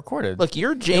 They recorded. Look,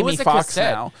 you're Jamie was a Foxx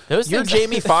cassette. now. Those You're things-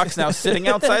 Jamie Foxx now, sitting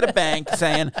outside a bank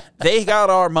saying they got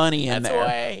our money in That's why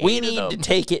there. I We hated need to them.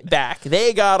 take it back.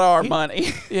 They got our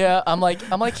money. Yeah, I'm like,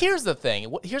 here's the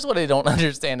thing. Here's what I don't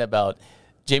understand about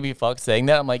Jamie Foxx saying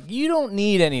that. I'm like, you don't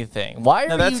need anything. Why are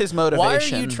No, that's you, his Why are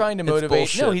motivation. you trying to It's motivate? No,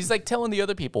 bullshit. he's like telling the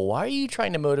other people. Why are you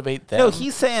trying to motivate them? No,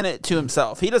 he's saying it to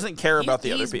himself. He doesn't care about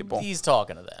the other people. He's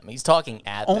talking to them. He's talking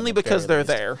at them Only at the because very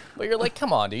they're least. there. But you're like,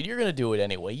 come on, dude. You're gonna do it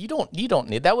anyway. You don't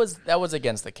need. That was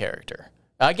against the character.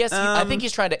 I guess I think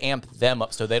he's trying to amp them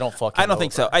up so they don't fucking. I don't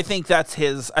think so. I think that's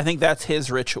his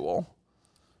ritual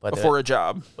But before a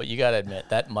job. But you gotta admit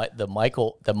that the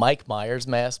Mike Myers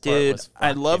mask part Dude, was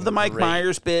I love the Mike fucking great.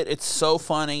 Myers bit. It's so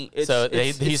funny. It's, So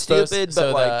it's he's stupid,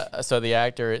 supposed, but so the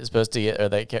actor is supposed to get, or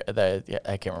I can't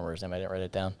remember his name. I didn't write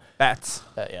it down. bats.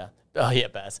 Yeah. Oh yeah,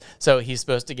 Bass. So he's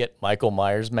supposed to get Michael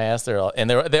Myers mask. They all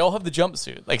have the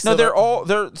jumpsuit. Like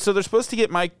No, so they're supposed to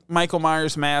get Michael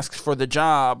Myers masks for the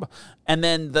job, and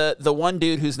then the one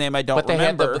dude whose name I don't but they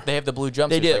remember. have the blue jumpsuits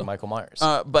They do. like Michael Myers.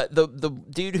 But the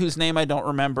dude whose name I don't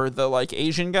remember, the like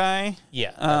Asian guy.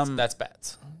 yeah, that's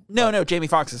Bats. No, Jamie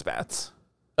Foxx's bats.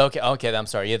 Okay, I'm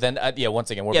sorry. Yeah, then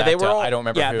once again we're Yeah, back they were to all. I don't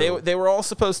remember. Yeah, who. they were all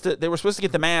supposed to. They were supposed to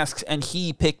get the masks, and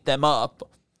he picked them up.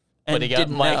 And But he got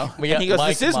didn't Mike- know. we And got he goes,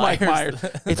 Mike "This is Mike Myers."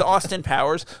 Myers. It's Austin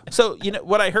Powers." So you know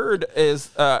what I heard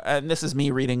is, and this is me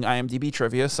reading IMDb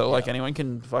trivia. So like anyone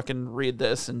can fucking read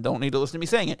this and don't need to listen to me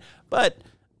saying it. But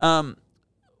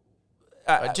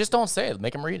Just don't say it.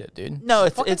 Make him read it, dude. no,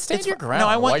 Fucking it's stand your ground. No,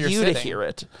 I while want you're you to sitting. hear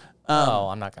it. Oh,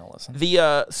 I'm not gonna listen.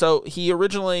 So he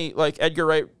originally, like Edgar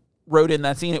Wright wrote in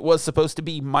that scene, it was supposed to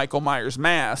be Michael Myers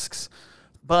masks,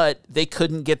 but they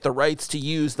couldn't get the rights to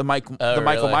use the Michael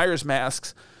really? Myers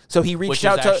masks. So he reached Which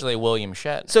out is to actually William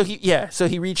Shatner. So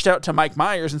he reached out to Mike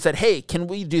Myers and said, "Hey, can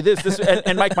we do this?"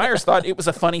 And Mike Myers thought it was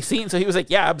a funny scene, so he was like,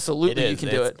 "Yeah, absolutely, you can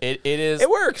do it." It is. It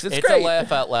works. It's It's great. a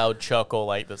laugh out loud chuckle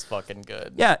like that's fucking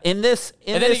good. Yeah, in this,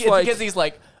 And then like, because he's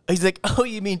like, oh,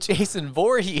 you mean Jason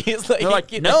Voorhees? They're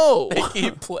like, no. They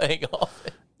keep playing off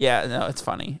it. yeah, no, it's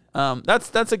funny.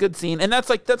 That's a good scene, and that's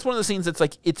one of the scenes that's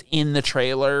like it's in the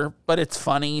trailer, but it's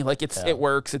funny. Like it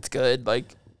works. It's good.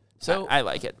 Like So I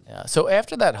like it. Yeah. So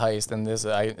after that heist, and this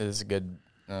is a good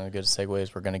segue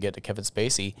as we're gonna get to Kevin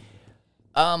Spacey.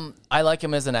 I like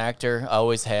him as an actor. I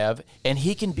always have, and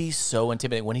he can be so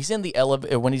intimidating when he's in the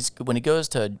elevator. When he goes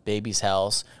to Baby's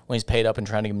house, when he's paid up and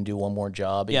trying to get him to do one more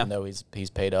job, even though he's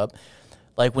paid up.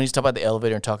 Like when he's talking about the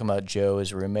elevator and talking about Joe,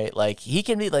 his roommate. Like he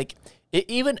can be like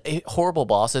even Horrible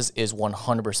Bosses is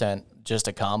 100% just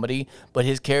a comedy, but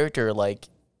his character like.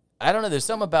 I don't know. There's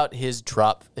something about his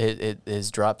drop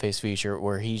face feature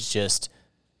where he's just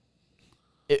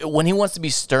when he wants to be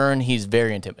stern, he's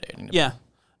very intimidating. Yeah.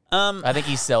 I think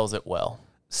he sells it well.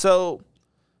 So,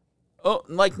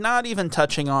 like not even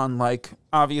touching on like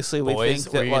obviously we Boys,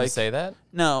 think were that you gonna like say that?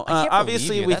 no, I can't obviously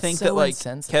believe you. we That's think so that like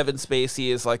insensitive. Kevin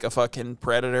Spacey is like a fucking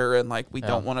predator and like we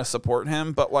don't want to support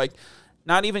him, but like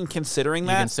not even considering You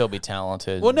that. can still be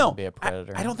talented. Well, no, and be a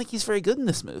predator. I don't think he's very good in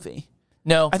this movie.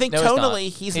 No, I think no, he's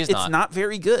tonally not. it's not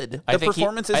very good. I The think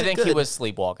performance I isn't think good. he was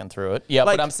sleepwalking through it. Yeah,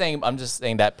 Like, but I'm just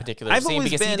saying that particular I've scene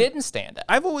always because he been- didn't stand it.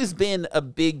 I've always been a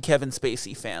big Kevin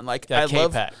Spacey fan. Like Yeah, I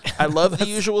love K-Pack. I love The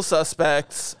Usual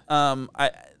Suspects. I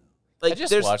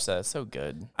just watched that. It's so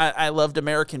good. I loved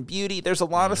American Beauty. There's a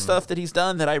lot of stuff that he's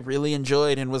done that I really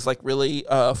enjoyed and was like really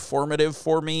formative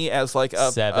for me as like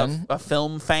a Seven? a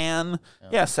film fan.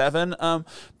 Yeah, Seven.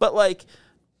 But like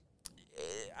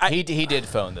He did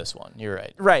phone this one. You're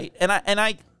right. right, and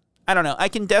I don't know. I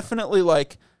can definitely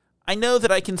like I know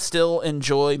that I can still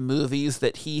enjoy movies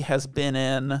that he has been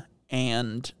in,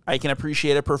 and I can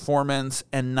appreciate a performance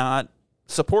and not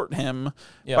support him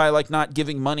Yeah. by like not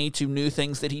giving money to new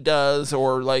things that he does,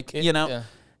 or like Yeah.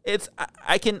 it's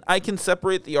I can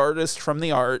separate the artist from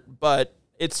the art, but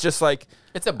it's just like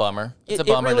It's a bummer. It's It- a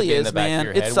bummer it really to be in is, the back man. of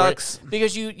your It head. sucks.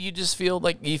 Because you just feel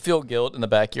like you feel guilt in the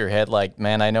back of your head, like,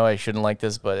 man, I know I shouldn't like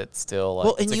this, but it's still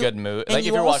like it's a good movie. Like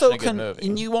if you're watching a good movie.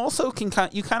 And you also can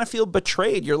kind of feel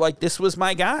betrayed. You're like, this was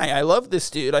my guy. I love this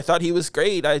dude. I thought he was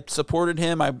great. I supported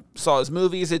him. I saw his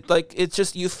movies. It's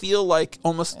just you feel like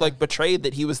almost like betrayed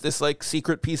that he was this like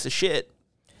secret piece of shit.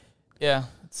 Yeah,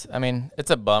 it's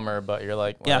a bummer, but you're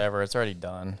like, Yeah. whatever, it's already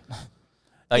done.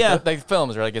 Like, Yeah. like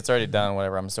films are like, it's already done,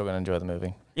 whatever, I'm still going to enjoy the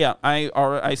movie. Yeah,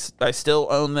 I still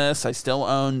own this. I still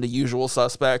own The Usual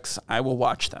Suspects. I will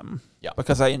watch them. Yeah.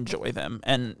 Because I enjoy them.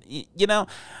 And,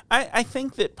 I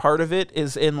think that part of it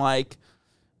is in, like,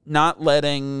 not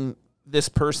letting this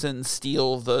person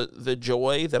steal the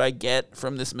joy that I get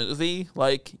from this movie.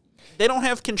 Like, they don't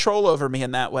have control over me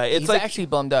in that way. It's He's like, actually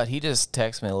bummed out. He just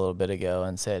texted me a little bit ago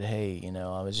and said, hey,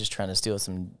 I was just trying to steal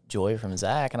some joy from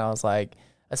Zach. And I was like,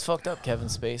 that's fucked up, Kevin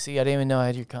Spacey. I didn't even know I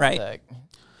had your contact.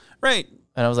 right.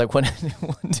 And I was like, when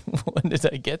did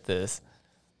I get this?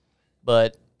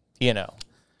 But,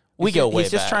 we go way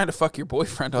He's just back. trying to fuck your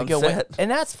boyfriend on We go way- set. and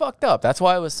that's fucked up. That's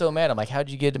why I was so mad. I'm like, how'd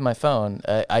you get to my phone?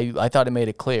 I thought it made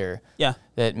it clear Yeah.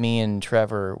 that me and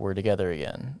Trevor were together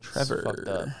again. It's Trevor. fucked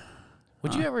up.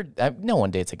 Would you ever... no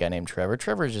one dates a guy named Trevor.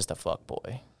 Trevor is just a fuck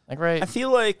boy. Like, right? I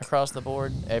feel like Across the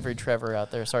board, every Trevor out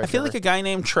there. Sorry, I feel Trevor. like a guy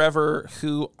named Trevor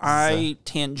who I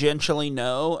tangentially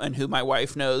know and who my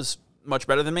wife knows much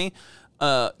better than me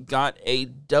got a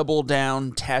Double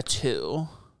Down tattoo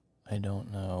I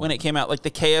don't know. when it came out, like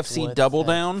the KFC what Double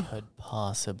that Down. could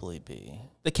possibly be.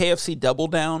 The KFC Double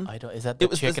Down. Is that the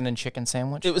It was chicken and chicken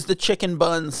sandwich? It was the chicken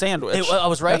bun sandwich. I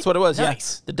was right? That's what it was.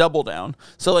 Nice. Yeah, the Double Down.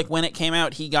 So like when it came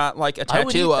out, he got like a I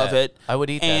would tattoo eat of that. it. I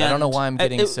would eat that. I don't know why I'm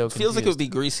getting it so feels like it would be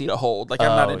greasy to hold. Like I'm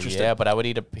not interested. Yeah, but I would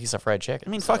eat a piece of fried chicken. I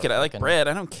mean, fuck it. I like bread.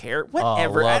 I don't care.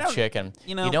 Whatever. Oh, I I love don't, chicken.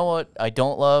 you know- You know what? I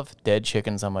don't love dead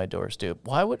chickens on my doorstep.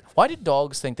 Why did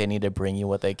dogs think they need to bring you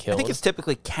what they killed? I think it's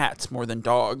typically cats more than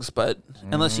dogs, but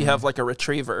unless you have like a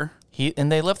retriever.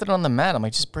 And they left it on the mat. I'm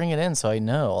like, just bring it in so I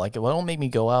know. Like, it won't make me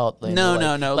go out. Later, No,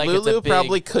 like, no. like it's a Lulu big-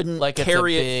 probably couldn't like it's a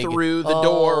carry it big, through the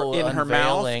door in her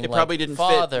mouth. unveiling, It like, probably didn't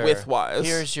Father, fit widthwise.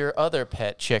 Here's your other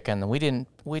pet chicken. We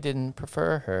didn't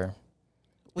prefer her.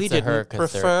 We It's a her didn't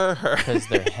 'cause prefer her. because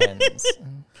they're hens.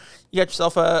 You got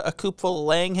yourself a coop full of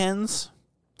laying hens?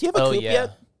 Do you have a Oh coop yeah.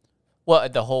 yet? Well,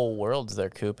 the whole world's their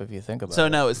coop if you think about So it.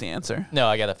 no is the answer. No,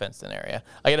 I got a fenced-in area.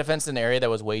 I got a fenced-in area that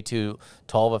was way too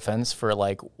tall of a fence for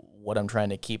like what I'm trying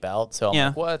to keep out. So I'm Yeah.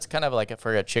 like, well, it's kind of like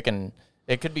for a chicken.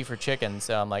 It could be for chickens.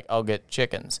 So I'm like, I'll get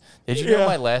chickens. Did you know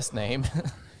my last name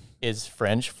is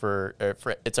French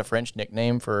it's a French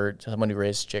nickname for someone who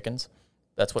raises chickens?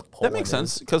 That's what Poland That makes is.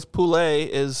 sense because poulet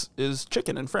is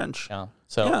chicken in French. Yeah.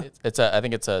 So Yeah. I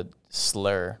think it's a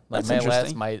slur. Like That's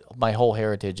interesting. my whole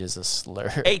heritage is a slur.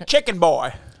 Hey, chicken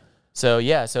boy. So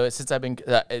yeah,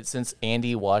 since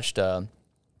Andy watched the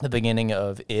beginning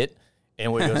of It,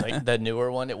 and where it was like the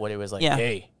newer one, where it was like, Yeah.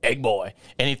 "Hey, egg boy,"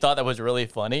 and he thought that was really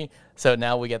funny. So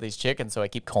now we got these chickens, so I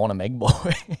keep calling him Egg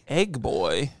Boy. Egg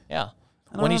boy. Yeah.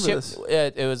 don't When he remember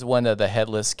shipped, it was one of the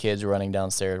headless kids running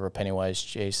downstairs where Pennywise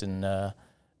chasing I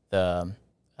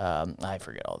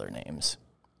forget all their names.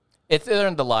 They're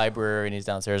in the library and he's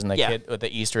downstairs, and the kid with the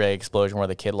Easter egg explosion where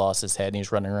the kid lost his head and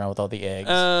he's running around with all the eggs.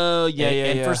 Oh yeah,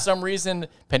 And for some reason,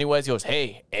 Pennywise goes,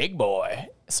 "Hey, Egg Boy."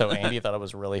 So Andy thought it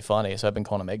was really funny, so I've been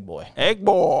calling him Egg Boy. Egg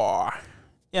boy.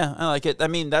 Yeah, I like it. I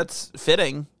mean, that's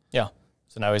fitting Yeah.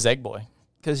 So now he's Egg Boy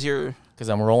because you're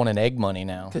I'm rolling in egg money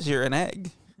now. an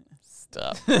egg.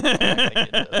 Stop. I'm not gonna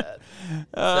get into that.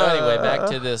 So anyway,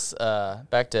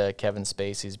 back to Kevin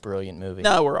Spacey's brilliant movie.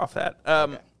 No, we're off that.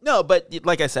 No, but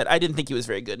like I said, I didn't think he was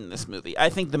very good in this movie. I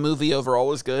think the movie overall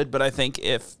was good, but I think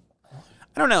I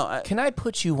don't know. Can I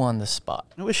put you on the spot?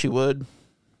 I wish you would.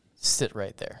 Sit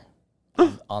right there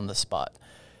on the spot.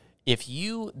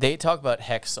 They talk about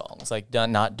hex songs, like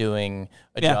not doing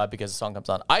a Yeah. job because the song comes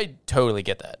on. I totally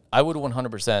get that. I would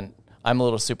 100%. I'm a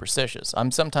little superstitious. I'm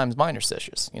sometimes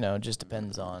minorstitious. It just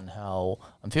depends on how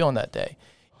I'm feeling that day.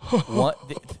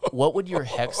 What would your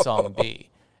hex song be?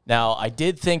 Now, I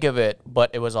did think of it,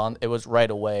 but it was right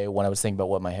away when I was thinking about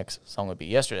what my hex song would be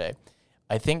yesterday.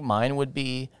 I think mine would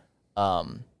be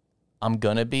I'm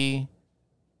Gonna Be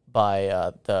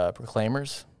by the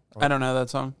Proclaimers. I don't know that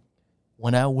song.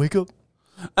 When I wake up,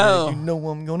 Oh. you know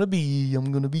I'm gonna be.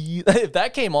 If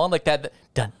that came on like that,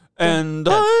 done. And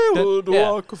dun, I dun, would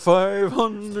yeah. walk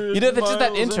 500. That's just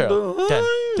that miles intro. in Dun,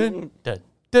 the dun, dun,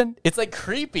 dun. It's like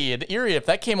creepy and eerie. If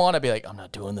that came on, I'd be like, I'm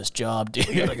not doing this job, dude.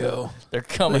 Gotta go. They're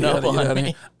coming up on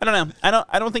me. I don't know.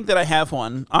 I don't think that I have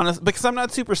one, honestly, because I'm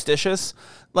not superstitious.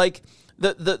 Like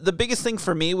the biggest thing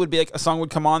for me would be like a song would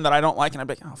come on that I don't like, and I'd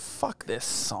be like, oh, fuck this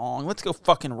song. Let's go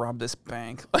fucking rob this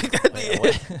bank. Like that'd be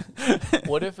it.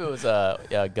 What if it was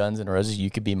Guns N' Roses? You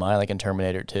Could Be Mine, like in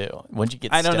Terminator 2. Wouldn't you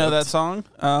get? I don't know that stoked?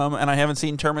 song, and I haven't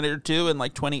seen Terminator 2 in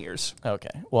like 20 years. Okay.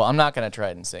 Well, I'm not gonna try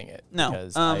and sing it. No,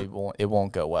 because it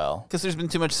won't go well. Because there's been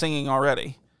too much singing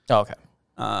already. Oh, okay.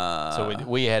 So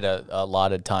we had a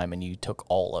allotted time, and you took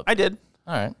all of it. I did.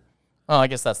 All right. Well, I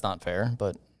guess that's not fair,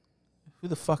 but Who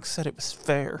the fuck said it was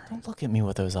fair? don't look at me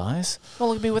with those eyes. Don't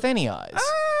look at me with any eyes.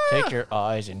 Take your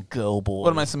eyes and go, boy. What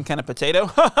am I, some kind of potato?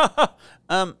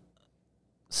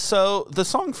 So the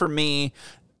song for me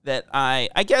that I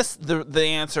guess the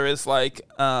answer is like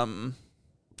the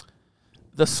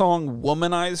song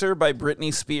 "Womanizer" by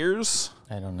Britney Spears.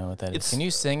 I don't know what that is. It's- Can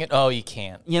you sing it? Oh, you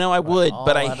can't. You know, I would,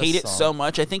 but I out of hate it song. so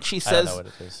much. I think she I says, don't know what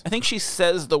it is. I think she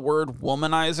says the word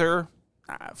 "womanizer"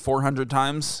 400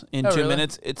 times in 2 really?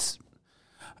 minutes. It's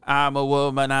I'm a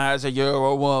womanizer, you're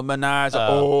a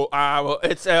womanizer.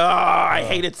 I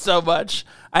hate it so much.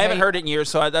 I haven't Hey. heard it in years,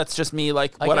 so that's just me,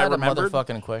 like I what I got a remembered.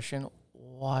 motherfucking question.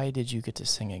 Why did you get to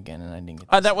sing again and I didn't get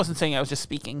to That wasn't singing, I was just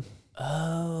speaking.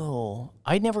 Oh,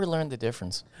 I never learned the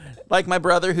difference. Like my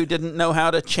brother who didn't know how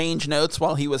to change notes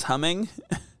while he was humming.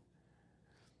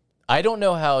 I don't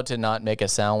know how to not make a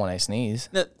sound when I sneeze.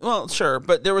 Well, sure,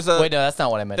 but there was a Wait, no, that's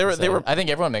not what I meant. they were- I think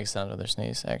everyone makes sound when they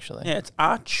sneeze, actually. yeah, it's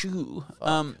achoo.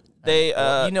 They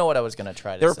Well, you know what I was gonna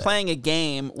try to they were say. playing a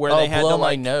game where Oh, they had blow to my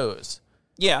like nose.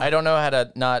 yeah. I don't know how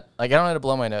to not like. I don't know how to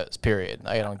blow my nose. Period.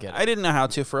 I don't get it. I didn't know how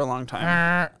to for a long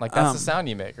time. Like that's the sound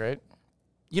you make, right?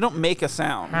 You don't make a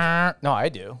sound. No, I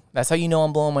do. That's how you know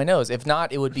I'm blowing my nose. If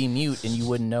not, it would be mute and you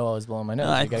wouldn't know I was blowing my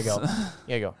nose. You gotta go.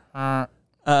 You gotta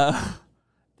go.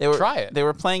 They were Try it. They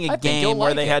were playing a I think you'll game where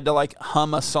like they it. had to like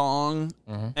hum a song,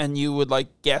 and you would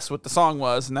like guess what the song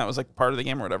was, and that was like part of the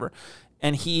game or whatever.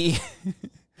 And he,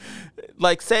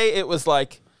 like, say it was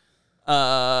like,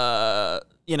 the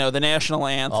national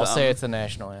anthem. I'll say it's the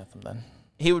national anthem then.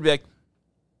 He would be like,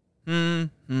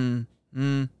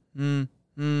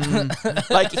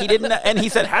 like he didn't know, and he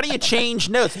said, how do you change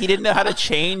notes? He didn't know how to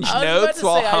change notes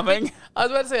while humming. I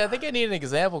was about to say, I think I need an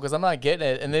example because I'm not getting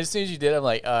it. And then as soon as you did, I'm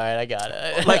like, all right, I got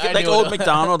it. Like I like knew old it.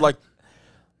 McDonald, like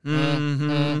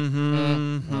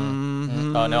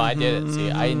Oh no, I did it. See,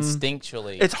 I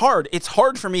instinctually. it's hard. It's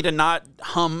hard for me to not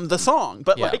hum the song,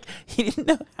 but Yeah. like he didn't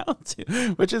know how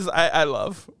to, which is I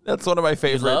love. That's one of my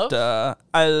favorite. love?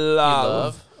 I You love.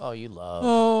 love. Oh, you love.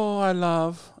 Oh, I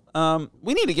love.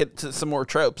 We need to get to some more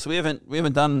tropes. We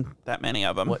haven't done that many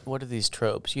of them. What are these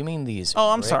tropes? You mean these? Oh,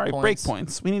 I'm sorry. breakpoints? Break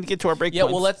points. We need to get to our break Yeah,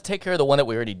 points. well, let's take care of the one that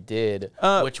we already did,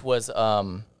 which was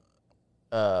high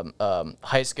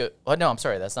school. Oh no, I'm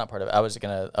sorry, that's not part of it. I was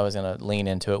gonna lean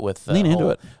into it with Lean into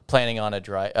it. planning on a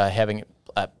drive,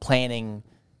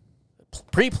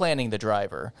 pre-planning the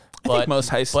driver. I think most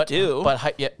heists do.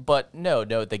 But no,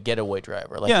 the getaway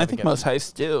driver. Like yeah, I having think most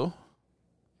heists do.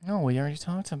 No, we already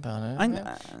talked about it. I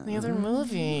The other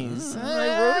movies.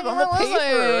 I wrote it on the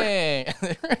paper.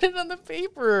 They wrote it on the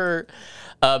paper.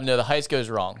 No, the heist goes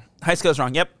wrong. Heist goes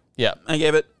wrong. Yep, Yeah, I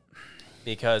gave it.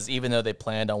 because even though they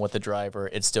planned on with the driver,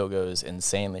 it still goes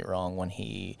insanely wrong when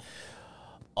he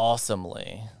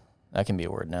awesomely, that can be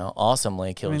a word now,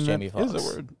 awesomely kills Jamie that Foxx. is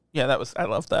a word. Yeah, that was. I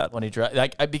love that. When he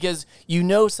because you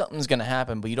know something's gonna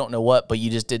happen, but you don't know what. But you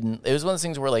just didn't. It was one of those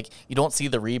things where like you don't see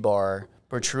the rebar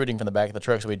protruding from the back of the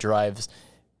truck, so he drives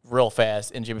real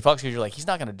fast. And Jamie Foxx, because you're like, he's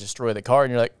not gonna destroy the car,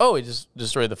 and you're like, oh, he just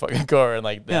destroyed the fucking car, and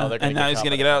like now they're gonna and now he's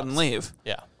gonna get out and leave.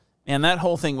 Yeah, And that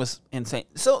whole thing was insane.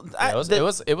 So it was.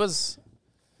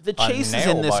 the a chases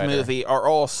in this nail-biter. movie are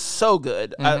all so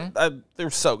good. They're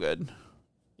so good.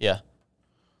 Yeah.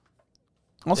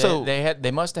 Also,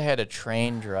 they must have had a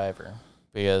trained driver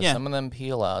because Yeah. some of them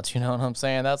peel outs. You know what I'm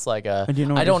saying? That's like a. I do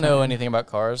know what I don't you're know saying. anything about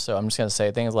cars, so I'm just gonna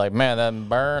say things like, "Man, them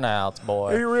burnouts,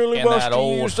 boy." He really in must that have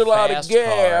old used a lot of fast car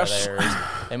gas. of theirs.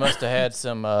 They must have had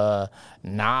some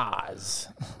NOS.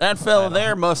 that fella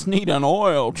there must need an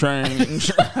oil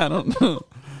change. I don't know.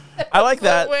 I like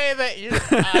that. The way that your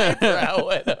eyebrow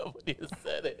went up when you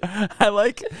said it. I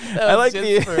like. That I was like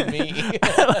just the. for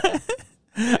me.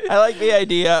 I like the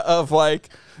idea of like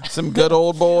some good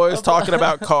old boys talking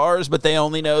about cars, but they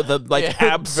only know the like Yeah,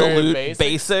 very absolute basic.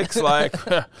 basics. Like,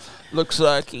 looks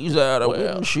like he's out of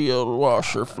Well. windshield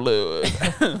washer fluid.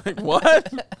 Like,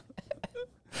 what?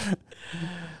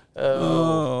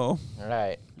 Oh,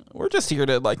 Right. we're just here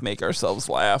to like make ourselves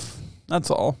laugh.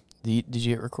 That's all. Did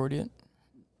you hit record yet?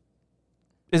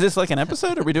 Is this like an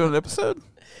episode? Are we doing an episode?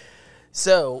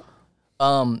 So,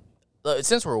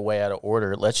 since we're way out of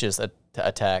order, let's just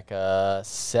attack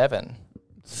 7.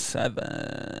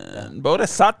 7.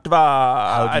 Bodhisattva.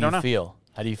 How I do don't you know. feel?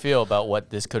 How do you feel about what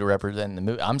this could represent in the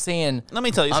movie? I'm saying. Let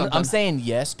me tell you something. I'm saying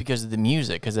yes because of the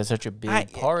music, because that's such a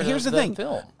big part here's of the thing.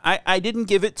 film. I didn't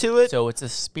give it to it. So it's a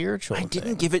spiritual I thing.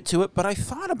 didn't give it to it, but I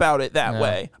thought about it that No.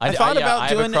 way. I thought yeah, about I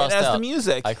have doing it crossed as out. the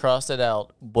music. I crossed it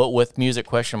out, but with music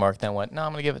question mark. Then went, no,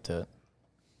 I'm gonna give it to it.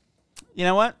 You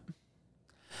know what?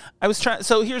 I was trying.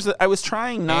 So here's the. I was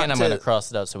trying not And I'm to. gonna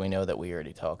cross it out so we know that we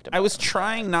already talked about. I was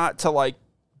trying not to like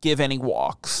give any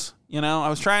walks. You know, I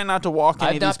was trying not to walk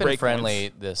any I've of not these been break friendly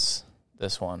points.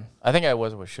 this one. I think I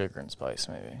was with Sugar and Spice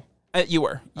maybe. You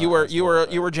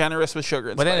were generous with sugar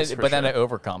and But spice. then I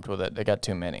overcomped with it. They got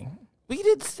too many. we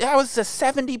did. That was a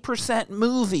 70%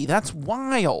 movie. That's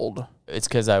wild. It's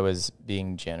because I was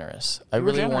being generous. I You were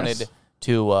really generous. wanted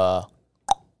to,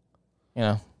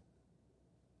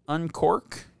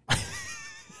 Uncork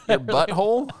your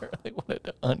butthole. I really wanted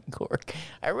to uncork.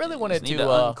 I really wanted Need to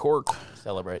to uncork.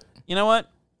 celebrate. You know what?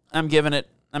 I'm giving it.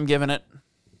 I'm giving it.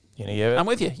 You know, give it. I'm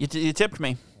with you. You tipped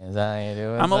me. Is that how you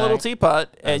do it? I'm a little Zach?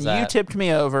 teapot, and you that? tipped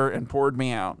me over and poured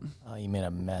me out. Oh, you made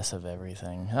a mess of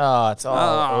everything. Oh, it's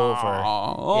all over.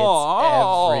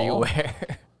 Oh, It's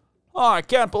everywhere. Oh, I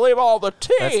can't believe all the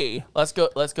tea. Let's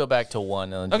go back to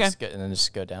 1 and then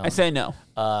just go down. I say no.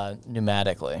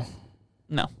 Pneumatically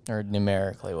No. or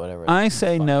numerically, whatever. I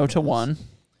say the no fuck to it is. 1.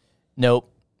 Nope.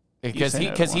 Because say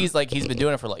no to he's been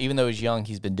doing it for even though he's young,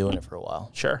 he's been doing it for a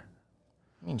while. Sure.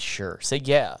 I mean, sure. Say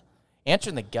yeah.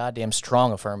 Answering the goddamn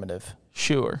strong affirmative.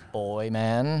 Sure. Boy,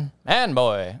 man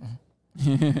boy.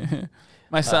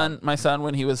 My son,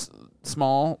 when he was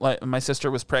small, like my sister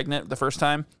was pregnant the first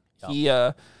time,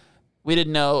 we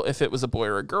didn't know if it was a boy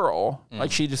or a girl.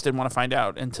 Like she just didn't want to find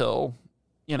out until,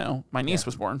 my niece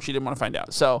was born. She didn't want to find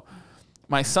out. So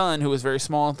my son, who was very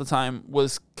small at the time,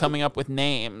 was coming up with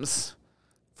names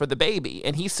for the baby.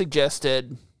 And he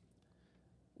suggested,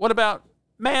 what about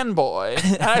man boy?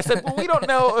 And I said, well, we don't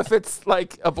know if it's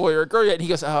like a boy or a girl yet. And he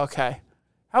goes, oh, okay.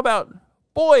 How about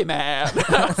boy man?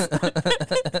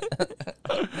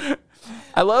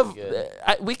 I love.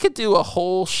 We could do a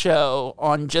whole show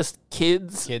on just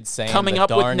kids saying coming the up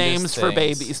with darndest names for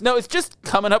things. babies. No, it's just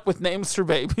coming up with names for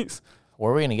babies.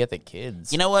 Where are we gonna get the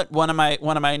kids? You know what? One of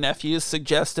my nephews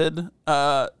suggested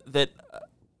that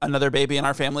another baby in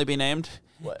our family be named.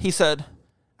 What? He said,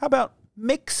 "How about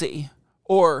Mixie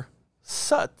or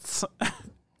Suts?" All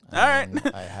right.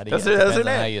 How do you, Those are depends on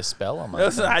names. how you spell them.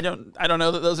 I don't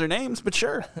know that those are names, but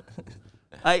sure.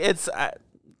 It's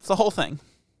the whole thing.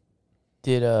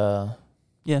 Did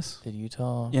Yes.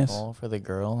 Utah Yes. fall for the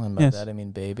girl? And by Yes. that I mean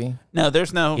baby. No,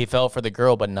 there's no. He fell for the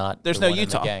girl, but not. There's the no one in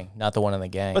the Utah. gang. Not the one in the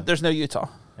gang. But there's no Utah.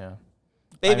 yeah.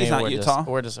 Baby's I mean, not we're Utah.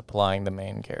 we're just applying the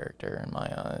main character in my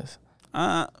eyes.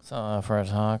 Uh, So if we're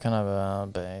talking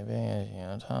about baby is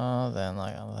Utah, then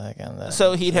like I'm thinking that.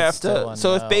 so he'd have it's still to. a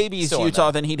So if no. baby's Still a Utah,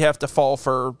 no. then he'd have to fall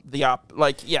for the yeah.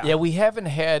 Yeah, we haven't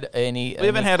had any. We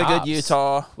haven't had a good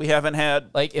Utah. We haven't had.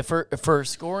 Like if we're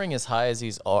scoring as high as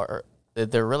these are,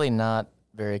 they're really not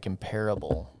very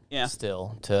comparable. Yeah.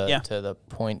 Still to the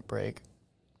Point Break.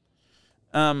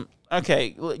 Okay,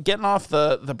 getting off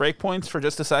the break points for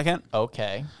just a second.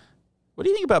 Okay. What do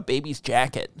you think about Baby's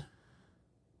jacket?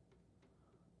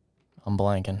 I'm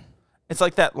blanking. It's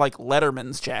like that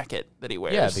Letterman's jacket that he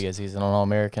wears. Yeah, because he's an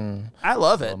all-American. I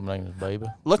love it. Baby.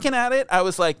 Looking at it, I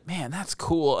was like, man, that's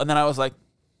cool. And then I was like,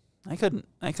 I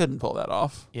couldn't pull that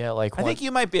off. Yeah, like I think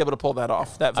you might be able to pull that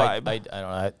off. That vibe. I don't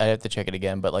know. I have to check it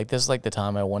again, but like this is like the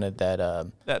time I wanted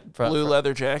that. That blue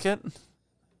leather jacket.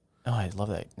 Oh, I love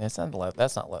that. That's not leather.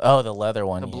 That's not leather. Oh, the leather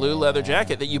one. The blue leather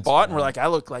jacket that you bought and were like, I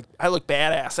look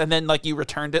badass. And then you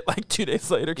returned it 2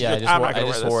 days later. 'cause Yeah, you're I like, just, I'm not gonna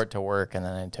wear wore this. it to work, and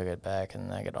then I took it back,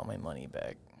 and I got all my money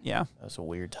back. Yeah. That was a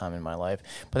weird time in my life.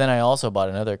 But then I also bought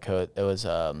another coat. It was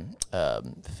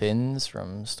Finn's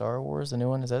from Star Wars, the new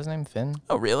one. Is that his name, Finn?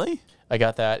 Oh, really? I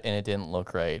got that, and it didn't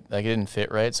look right. Like, it didn't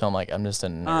fit right, so I'm like, I'm just a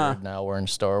nerd now wearing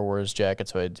Star Wars jacket,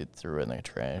 so I threw it in the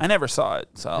trash. I never saw it.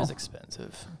 It So was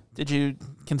expensive. did you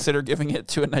consider giving it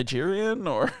to a Nigerian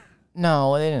or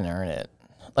No, they didn't earn it.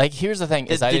 Like, here's the thing.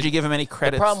 did you give him any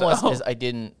credits? The problem though? was I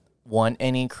didn't want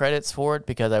any credits for it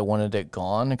because I wanted it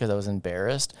gone because I was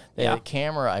embarrassed. They had Yeah. a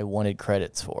camera I wanted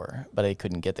credits for, but I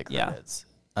couldn't get the Yeah. credits.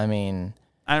 I mean,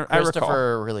 I recall.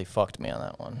 Christopher really fucked me on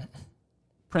that one.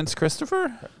 Prince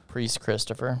Christopher? Priest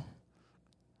Christopher.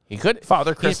 He could.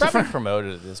 Father He's Christopher? probably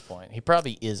promoted at this point. He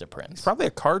probably is a prince. Probably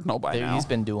a cardinal by now. He's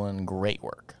been doing great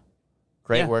work.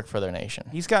 Great Yeah. work for their nation.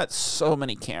 He's got so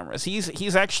many cameras.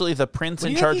 He's actually the prince in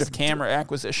do you charge think of he's camera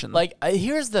acquisition. Like,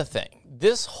 here's the thing.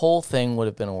 This whole thing would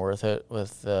have been worth it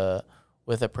with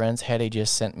with a prince had he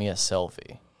just sent me a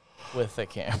selfie with the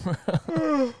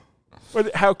camera.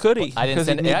 But how could he? I didn't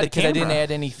send it the because I didn't camera.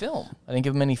 add any film. I didn't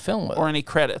give him any film with or it. any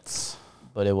credits.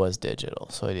 But it was digital,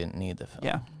 so I didn't need the film.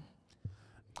 Yeah.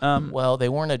 Well, they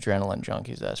weren't adrenaline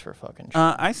junkies. That's for fucking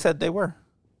sure. I said they were.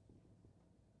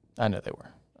 I know they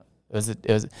were. It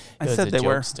was I said a they joke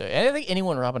were. story. And I think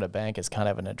anyone robbing a bank is kind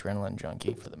of an adrenaline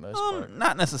junkie for the most part.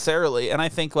 Not necessarily. And I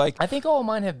think like I think all of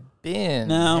mine have been.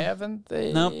 No. Haven't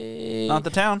they? Nope. Not the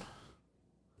town.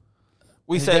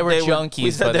 We They said were junkies.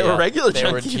 We said but they were regular they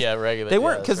junkies. Were, yeah, regular. They yeah,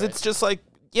 weren't that's because right. it's just like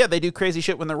they do crazy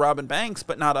shit when they're robbing banks,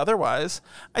 but not otherwise.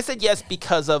 I said yes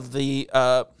because of the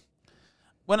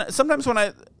sometimes when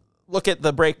I look at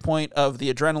the break point of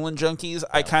the adrenaline junkies,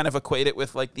 I kind of equate it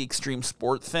with like the extreme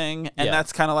sport thing, and Yeah.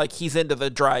 that's kind of like he's into the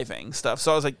driving stuff.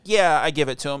 So I was like, yeah, I give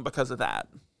it to him because of that.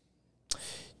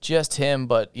 just him,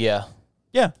 but yeah.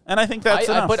 Yeah, and I think that's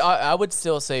enough. But I would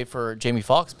still say for Jamie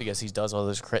Foxx because he does all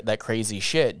this that crazy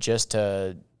shit just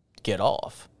to get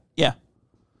off. yeah.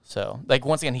 So, like,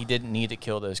 once again, he didn't need to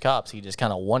kill those cops. He just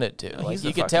kind of wanted to. Like, he's you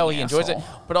a could tell fucking he enjoys it.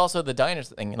 asshole. But also the diners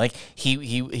thing. Like,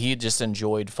 he just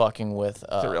enjoyed fucking with...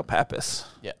 The real Pappas.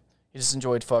 Yeah. He just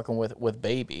enjoyed fucking with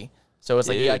Baby. So it's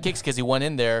like he got Dude. kicks because he went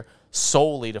in there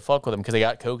solely to fuck with him because they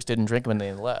got cokes, didn't drink him, and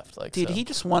they left. Like, Dude, so he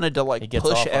just wanted to like gets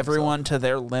push off on everyone to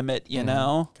their limit, you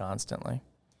know? constantly.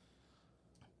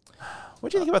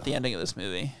 What do you think about the ending of this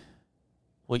movie?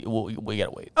 We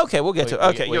gotta wait. Okay, we'll get to it.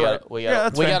 Okay, you're right. We Yeah,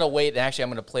 that's fair. gotta wait. And actually, I'm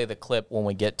gonna play the clip when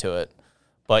we get to it.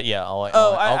 But yeah, we'll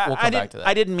I come back to that.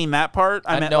 I didn't mean that part.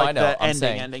 I meant no, like I know. the I'm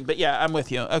saying- ending. But yeah, I'm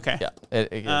with you. Okay. Yeah,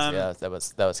 it is, yeah, that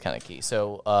was kind of key.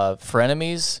 So,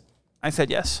 frenemies. I said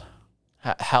yes.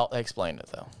 How explain it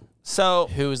though? So,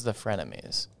 Who's the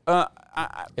frenemies?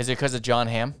 I Is it because of John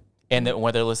Hamm and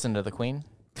when they're listening to the Queen?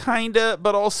 kinda,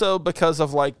 but also because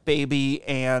of like Baby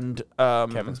and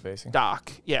Kevin Spacey.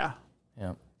 Doc. Yeah.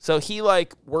 Yeah. So he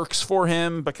like works for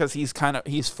him because he's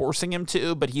forcing him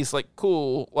to, but he's like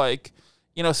cool, like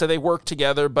so they work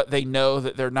together, but they know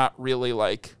that they're not really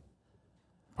like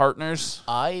partners.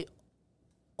 I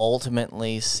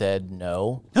ultimately said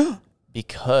no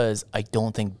because I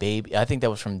don't think Baby. I think that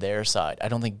was from their side. I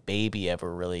don't think Baby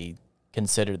ever really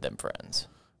considered them friends.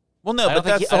 Well, no, but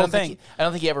that's the whole thing. I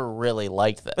don't think he ever really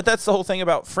liked them. But that's the whole thing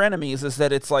about frenemies is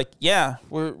that it's like, yeah,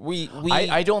 we.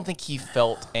 I don't think he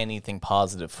felt anything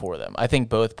positive for them. I think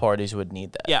both parties would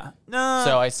need that. Yeah. No.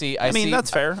 So I see. I mean, see, that's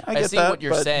fair. I get see that, what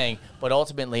you're but- saying, but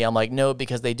ultimately, I'm like, no,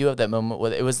 because they do have that moment.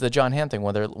 It was the John Hamm thing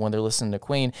when they're listening to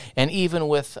Queen, and even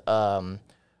with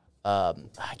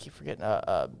I keep forgetting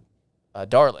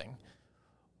Darling,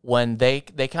 when they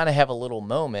kind of have a little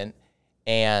moment,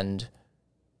 and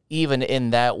even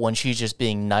in that, when she's just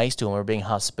being nice to him or being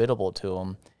hospitable to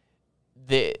him,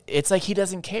 it's like he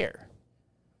doesn't care.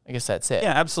 I guess that's it.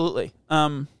 Yeah, absolutely.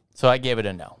 So I gave it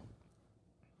a no.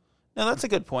 No, that's a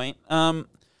good point.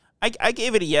 I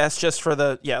gave it a yes just for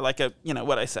the like a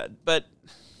what I said, but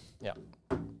Yeah.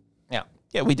 Yeah.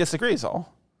 yeah, we disagree is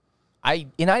all. I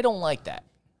don't like that.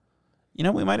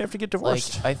 We might have to get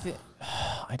divorced. I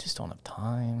just don't have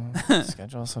time.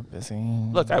 Schedule's so busy.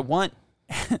 Look, I want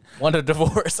a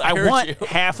divorce. I want you.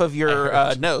 half of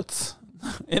your notes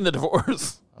in the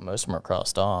divorce. Most of them are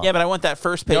crossed off. Yeah, but I want that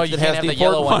first page No, you that can't has have the the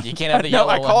yellow important one. You can't have the No, yellow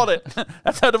I one. called it.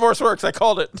 That's how divorce works. I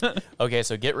called it. Okay,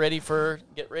 so get ready for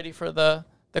the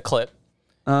clip.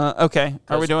 Okay.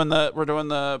 We're doing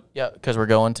the Yeah, because we're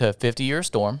going to 50-year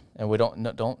storm, and we don't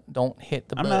hit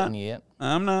the I'm button not. yet.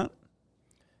 I'm not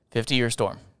 50-year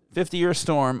storm, 50-year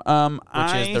storm.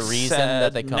 which is the reason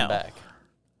that they come back.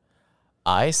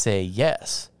 I say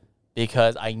yes.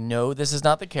 Because I know this is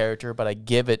not the character, but I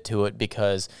give it to it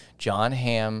because John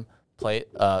Hamm played.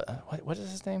 What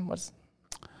is his name?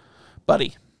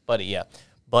 Buddy. Buddy? Yeah,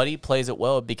 Buddy plays it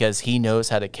well because he knows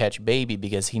how to catch Baby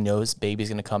because he knows Baby's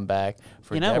going to come back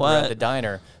for Deborah what? at the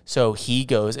diner. So he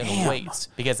goes and waits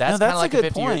because that's No, kind that's of like a a good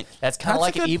 50 year. point. That's kind of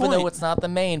That's a like good even though point. it's not the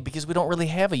main because we don't really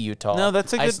have a Utah. No,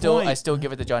 that's a good I point. still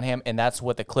give it to John Hamm, and that's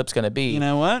what the clip's going to be. You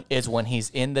know what? Is when he's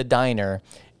in the diner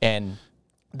and.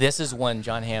 This is when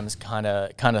John Hamm's kind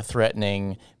of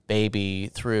threatening Baby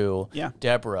through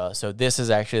Deborah. So this is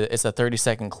it's a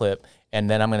 30-second clip, and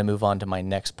then I'm going to move on to my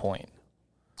next point.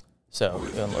 So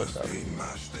go and load it up.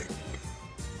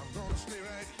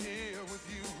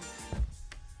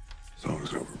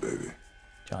 Song's over, baby.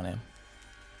 John Hamm.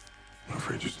 I'm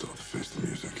afraid you still have to face the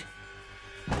music.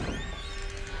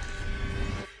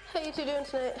 How you two doing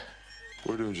tonight?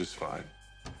 We're doing just fine.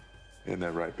 Isn't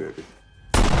that right, baby?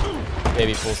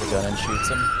 Baby pulls the gun and shoots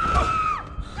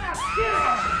him.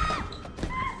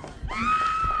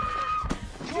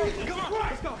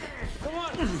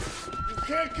 You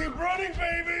can't keep running,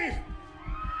 baby!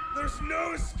 There's no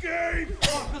escape!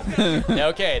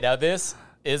 Okay, now this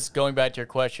is going back to your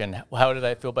question. How did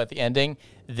I feel about the ending?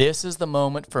 This is the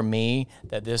moment for me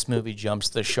that this movie jumps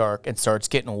the shark and starts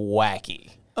getting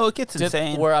wacky. Oh, it gets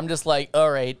insane. Where I'm just like, all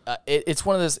right, it's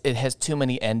one of those. It has too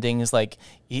many endings. Like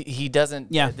he doesn't.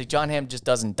 Yeah. The John Hamm just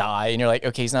doesn't die, and you're like,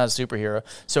 okay, he's not a superhero.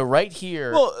 So right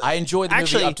here, Well, I enjoy the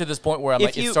actually, movie up to this point where I'm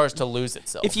if like, it starts to lose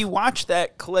itself. If you watch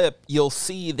that clip, you'll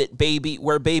see that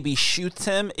where baby shoots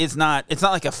him is not. It's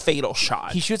not like a fatal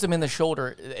shot. he shoots him in the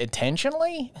shoulder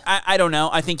intentionally. I don't know.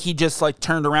 I think he just like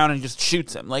turned around and just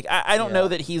shoots him. Like I don't know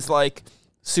that he's like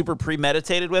super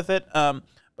premeditated with it. But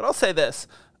I'll say this.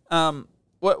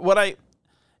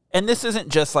 And this isn't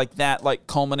just like that like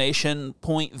culmination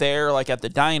point there like at the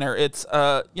diner. It's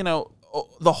the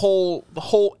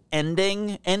whole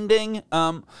ending.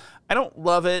 I don't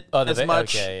love it as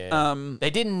much. Okay, yeah. They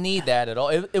didn't need that at all.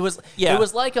 It was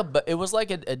like a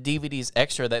DVD's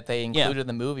extra that they included in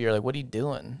the movie. You're like, what are you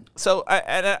doing? So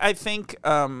I think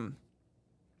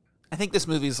this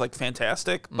movie is like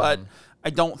fantastic, but I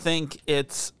don't think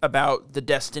it's about the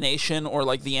destination or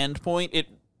like the end point. It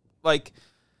like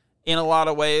in a lot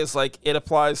of ways like it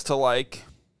applies to like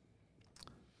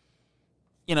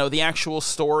the actual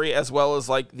story as well as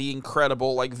like the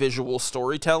incredible like visual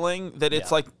storytelling that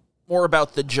it's like more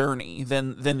about the journey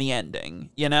than the ending,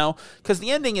 because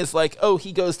the ending is like, oh,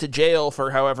 he goes to jail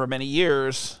for however many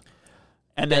years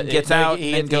and then gets out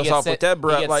and goes off with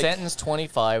Deborah. He gets sentenced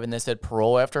 25 and they said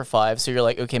parole after 5, so you're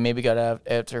like, okay, maybe got out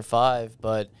after 5,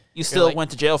 but you still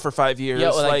went to jail for 5 years. Yeah,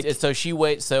 well, so she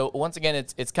waits. So once again,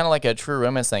 it's kind of like a true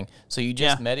romance thing. So you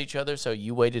just met each other, so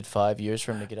you waited 5 years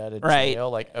for him to get out of jail.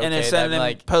 Like, okay, and they're sending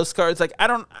him postcards. Like, I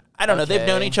don't know. They've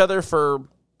known each other for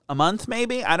a month,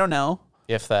 maybe. I don't know.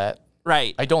 If that.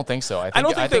 Right. I don't think so.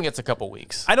 I think it's a couple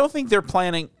weeks. I don't think they're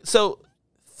planning. So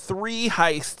 3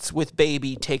 heists with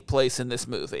baby take place in this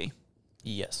movie.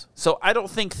 Yes. So I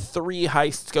don't think 3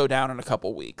 heists go down in a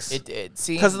couple weeks. It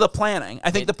seems because of the planning.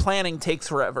 I think the planning takes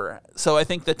forever. So I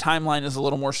think the timeline is a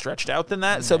little more stretched out than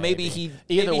that. So maybe she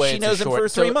knows him for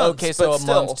 3 months. Okay, so a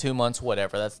still. month, 2 months,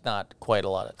 whatever. That's not quite a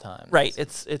lot of time. Right.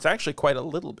 It's actually quite a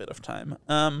little bit of time.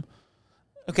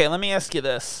 Okay, let me ask you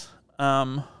this.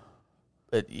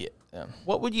 But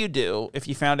what would you do if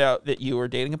you found out that you were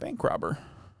dating a bank robber?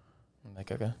 I'm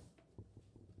like, okay.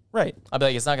 Right. I'd be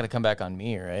like, it's not going to come back on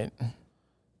me, right?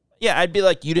 Yeah, I'd be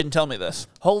like, you didn't tell me this.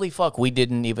 Holy fuck, we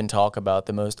didn't even talk about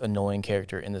the most annoying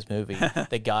character in this movie.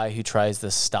 The guy who tries to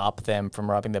stop them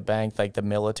from robbing the bank, like the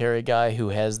military guy who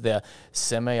has the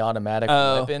semi-automatic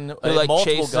weapon. Who, like,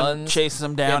 multiple guns. chases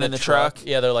them down in the truck.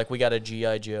 Yeah, they're like, we got a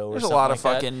G.I. Joe or There's something a lot like of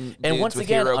that. fucking and once with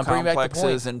again, hero I'm bringing back the point.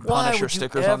 complexes and Why Punisher would you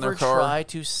stickers on their ever car. try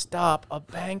to stop a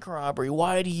bank robbery?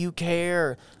 Why do you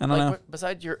care? I don't know.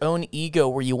 Besides your own ego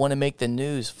where you want to make the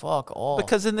news, fuck off.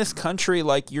 Because in this country,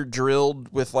 like, you're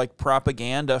drilled with, like,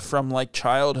 propaganda from, like,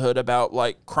 childhood about,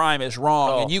 like, crime is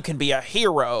wrong and you can be a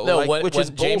hero, No, which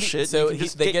is bullshit. So you can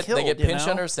just they get killed, get pinched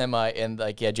under a semi, and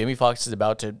like Jamie Foxx is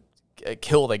about to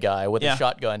kill the guy with a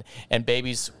shotgun, and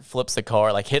Babies flips the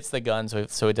car, like hits the gun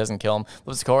so it doesn't kill him.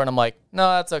 Flips the car, and I'm like, no,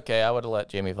 that's okay. I would have let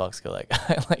Jamie Foxx kill that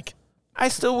guy. Like, I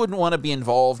still wouldn't want to be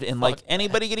involved in like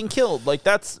anybody getting killed. Like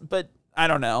but I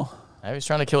don't know. I was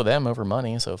trying to kill them over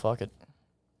money, so fuck it.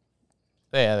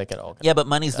 Yeah, they could all. Yeah, but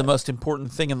money's the most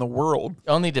important thing in the world.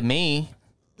 Only to me.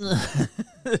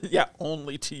 Yeah,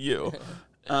 only to you.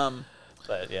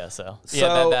 But yeah, so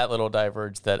that little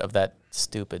diverge of that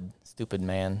stupid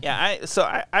man. Yeah,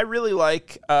 I really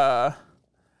like John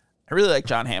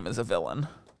Hamm as a villain.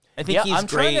 I think he's I'm great.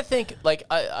 trying to think. Like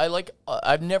I like.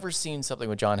 I've never seen something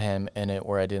with John Hamm in it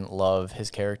where I didn't love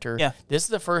his character. Yeah, this is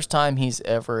the first time he's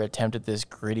ever attempted this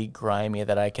gritty, grimy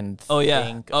that I can.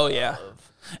 Think yeah.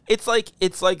 It's like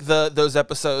those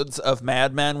episodes of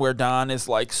Mad Men where Don is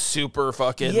like super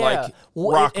fucking like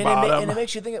rock bottom. And it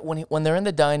makes you think that when they're in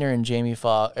the diner and Jamie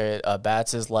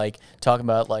Batts is like talking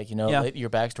about like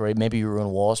your backstory. Maybe you were in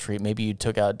Wall Street. Maybe you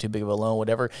took out too big of a loan.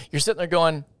 Whatever. You're sitting there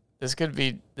going, This could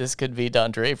be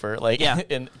Don Draper,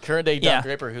 in current day Don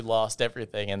Draper who lost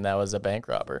everything and that was a bank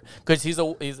robber. Because he's I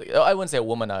wouldn't say a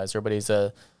womanizer, but he's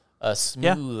a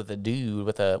smooth dude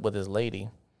with his lady.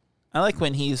 I like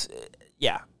when he's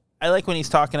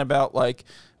talking about like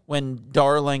when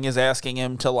Darling is asking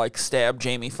him to like stab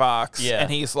Jamie Foxx,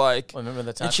 and he's like, remember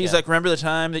the time? And she's like, remember the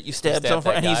time that you stabbed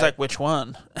someone? And he's like, which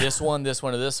one? This one,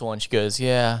 or this one? She goes,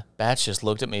 yeah. Batch just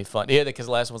looked at me funny. Yeah, because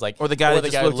the last one was like, or the guy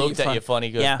looked at you funny.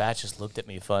 He goes, Batch just looked at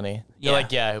me funny. You're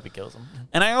like, yeah, I hope he kills him.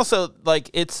 And I also like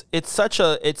it's such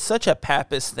a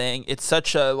Pappas thing. It's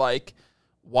such a like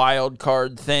wild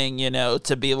card thing,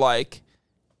 to be like,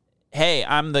 hey,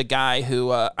 I'm the guy who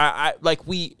I like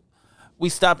we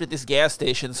stopped at this gas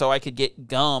station so I could get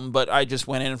gum, but I just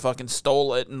went in and fucking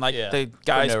stole it, and like the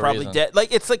guy's no probably reason. dead.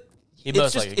 Like it's like He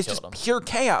most likely it's killed just him. pure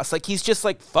chaos. Like he's just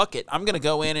like, fuck it, I'm gonna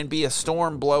go in and be a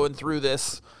storm blowing through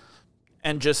this,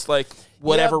 and just like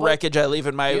whatever but wake I leave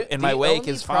in my wake only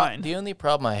is fine. The only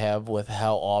problem I have with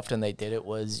how often they did it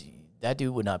was that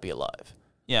dude would not be alive.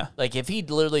 Yeah. Like if he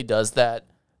literally does that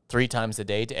 3 times a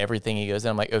day to everything he goes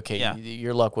in, I'm like, okay, Yeah.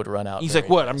 your luck would run out. He's very like,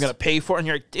 what? fast. I'm gonna pay for it, and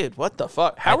you're like, dude, what the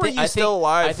fuck? How are you I still think-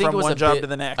 alive I think from it was one a job bit- to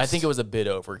the next? I think it was a bit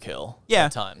overkill. yeah,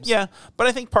 At times. Yeah, but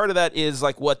I think part of that is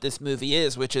like what this movie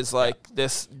is, which is like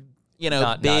this,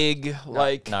 big,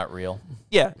 not real.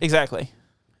 yeah, exactly.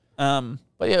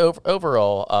 But yeah,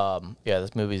 overall,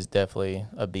 this movie is definitely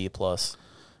a B plus.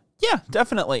 Yeah,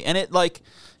 definitely, and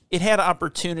it had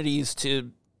opportunities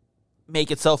to make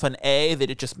itself an A that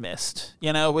it just missed,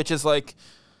 which is like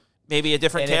maybe a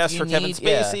different And if cast you for Kevin need-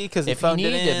 Spacey because he if you phoned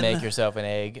it need in. to make yourself an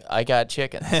egg, I got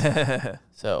chickens.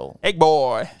 So Egg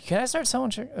boy. can I start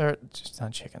selling chicken or just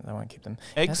not chickens? I want to keep them. Can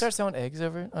I Eggs? start selling eggs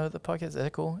over the podcast? Is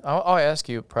that cool? I'll ask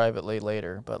you privately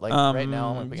later, but like right now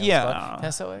I'm gonna be on the yeah. spot. Can I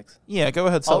sell eggs? Yeah, go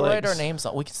ahead. Sell I'll write eggs. our names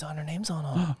on. We can sign our names on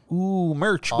them. Ooh,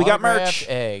 merch. We got merch. Autographed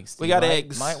eggs. We You got might-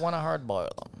 eggs. Might want to hard boil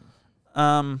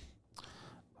them.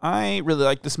 I really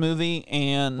like this movie,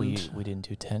 and We didn't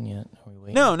do 10 yet. Are we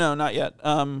waiting? no, not yet.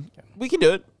 We can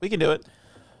do it. We can do it.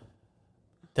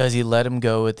 Does he let him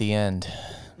go at the end?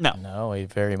 No. No, he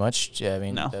very much. I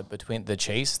mean, No. between the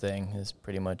chase thing is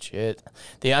pretty much it.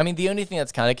 The only thing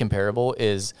that's kind of comparable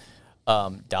is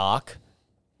Doc.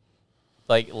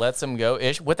 Like lets him go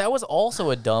ish. But that was also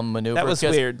a dumb maneuver. That was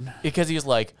weird. because he was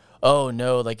like, "Oh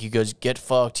no!" Like he goes, "Get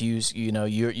fucked." You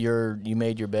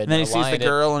made your bed. And then he you're sees lying the in it."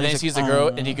 girl, and then he he's sees like, the girl,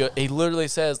 "Oh." and he literally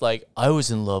says like, "I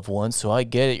was in love once, so I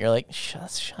get it." You're like,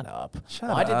 shut up.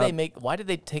 Why did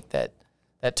they take that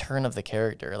turn of the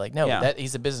character? Like, no, Yeah.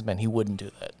 he's a businessman. He wouldn't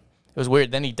do that. It was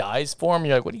weird. Then he dies for him.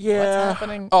 You're like, what's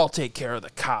happening? I'll take care of the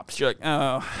cops. You're like,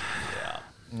 oh,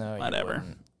 No, you whatever.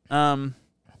 wouldn't.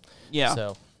 Yeah.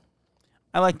 So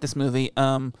I like this movie.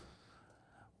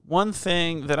 One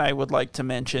thing that I would like to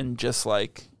mention, just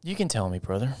like, you can tell me,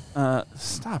 brother,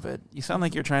 stop it. You sound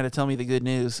like you're trying to tell me the good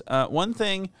news. One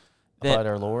thing that about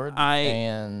our Lord I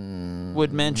and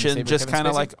would mention, Savior just Kevin kind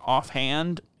of Spacey? like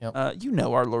offhand, Yep.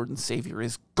 our Lord and Savior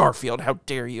is Garfield. How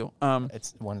dare you?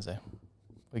 It's Wednesday.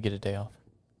 We get a day off,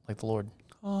 like the Lord.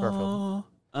 Garfield.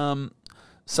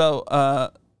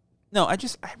 No, I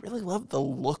really love the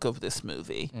look of this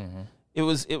movie. Mm-hmm. It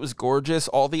was gorgeous.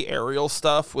 All the aerial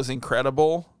stuff was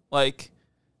incredible. Like,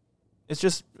 it's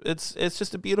just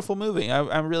a beautiful movie.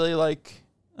 I really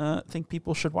think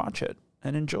people should watch it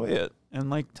and enjoy it, and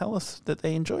like tell us that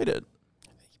they enjoyed it.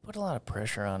 You put a lot of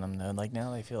pressure on them, though. Like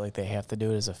now they feel like they have to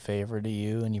do it as a favor to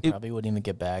you, and you probably wouldn't even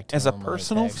get back to As a them.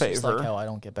 personal Like, just like favor. how I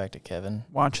don't get back to Kevin.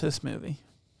 Watch this movie.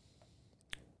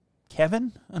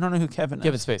 Kevin? I don't know who Kevin is.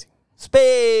 Kevin Spacey.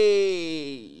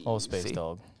 Space. Oh, space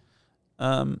dog.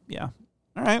 Yeah.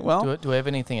 All right. Well. Do I have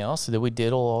anything else? Did we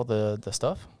diddle all the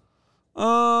stuff? Do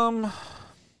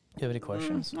you have any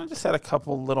questions? I just had a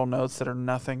couple little notes that are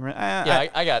nothing. Yeah,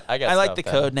 I got. I like the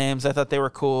stuff, code names. I thought they were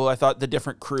cool. I thought the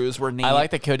different crews were neat. I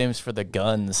like the code names for the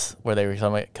guns where they were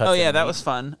talking about cuts. Oh yeah, and that meat. was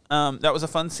fun. That was a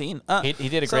fun scene. He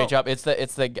did a great job. It's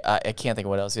the I can't think of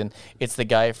what else. It's the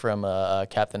guy from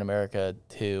Captain America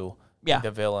 2. Yeah.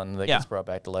 The villain that Yeah. gets brought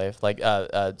back to life. Like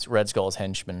it's Red Skull's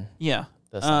henchman. Yeah.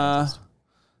 The scientist.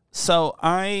 So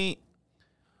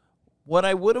what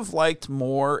I would have liked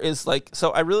more is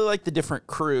I really like the different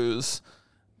crews,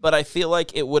 but I feel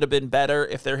like it would have been better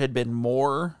if there had been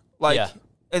more. Yeah.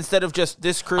 Instead of just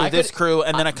this crew, I this could- crew,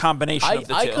 and then a combination of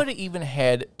the two. I could have even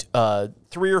had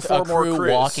 3 or 4 a more crew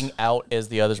crews walking out as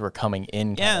the others were coming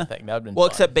in. Kind of thing. That would have been Well,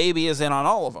 fun. except Baby is in on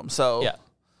all of them. So yeah.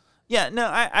 Yeah, no,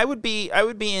 I would be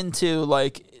into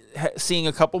seeing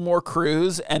a couple more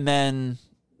crews, and then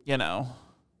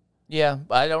Yeah,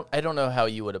 but I don't know how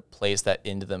you would have placed that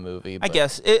into the movie. I But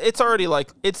guess it's already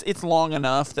it's long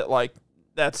enough that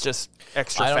that's just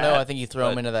extra. I don't know. fat, I think you throw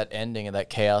them but- into that ending and that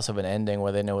chaos of an ending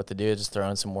where they know what to do. Just throw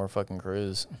in some more fucking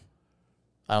crews.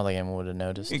 I don't think anyone would have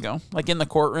noticed. There you go. Like in the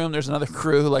courtroom, there's another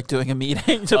crew doing a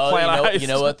meeting to plan a heist. You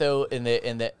know what though? In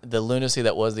the lunacy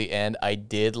that was the end, I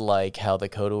did like how the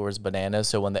code was bananas.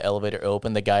 So when the elevator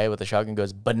opened, the guy with the shotgun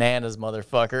goes bananas,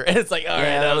 motherfucker, and it's like, all right,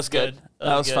 Yeah, that was good.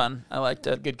 That was good. fun. I liked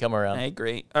it. Good come around. I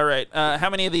agree. All right, how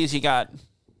many of these you got?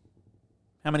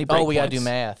 How many? Oh, we gotta breakpoints? do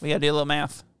math. We gotta do a little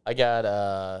math. I got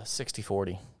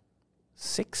 60-40.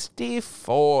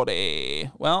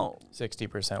 60-40. Well,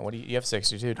 60%. What do you have?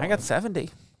 62. I got 70.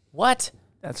 What?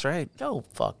 That's right. Go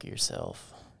fuck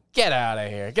yourself. Get out of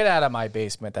here. Get out of my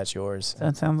basement. That's yours. So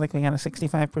it sounds like we got a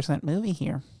 65% movie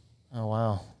here. Oh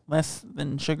wow. less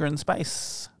than sugar and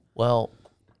spice. Well,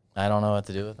 I don't know what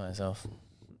to do with myself.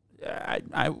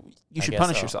 You should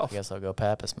punish yourself. I guess I'll go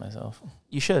Pappas myself.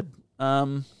 You should.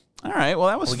 All right. Well,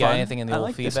 that was We fun. got anything in the I old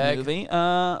like this feedback? movie.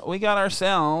 We got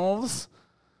ourselves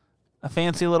a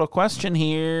fancy little question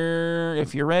here.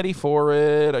 If you're ready for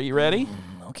it, are you ready?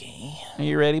 Okay. Are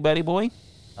you ready, buddy boy?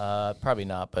 Probably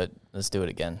not, but let's do it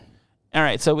again. All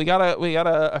right. So we got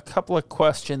a couple of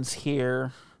questions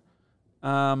here.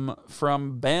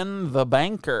 From Ben the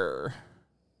banker.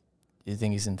 Do you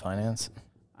think he's in finance?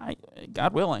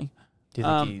 God willing. Do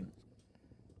you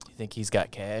think he's got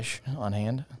cash on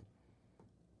hand?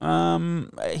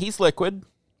 He's liquid.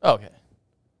 Oh, okay.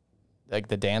 Like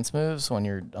the dance moves when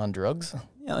you're on drugs?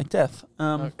 Yeah, like death.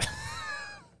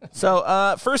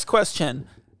 So, first question.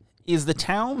 Is The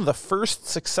Town the first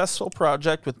successful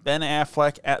project with Ben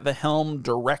Affleck at the helm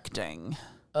directing?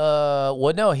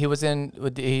 Well, no, he was in,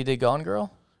 he did Gone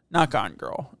Girl? Not Gone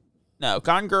Girl. No,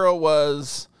 Gone Girl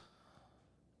was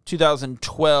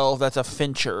 2012. That's a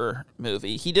Fincher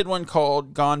movie. He did one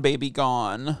called Gone Baby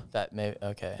Gone. That may,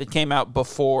 okay. It came out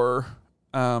before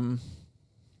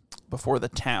The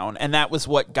Town, and that was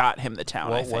what got him The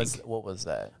Town, I think. What was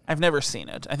that? I've never seen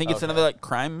it. I think it's Okay. another like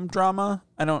crime drama.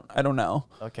 I don't know.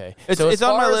 Okay. It's So as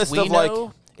on my far as list we of like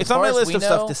know- it's as on far my as list we of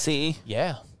stuff know- to see.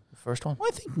 Yeah. The first one? Well,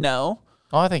 I think no.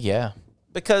 Oh, I think yeah.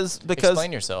 Because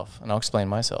Explain yourself, and I'll explain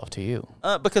myself to you.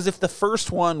 because if the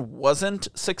first one wasn't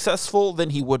successful, then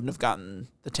he wouldn't have gotten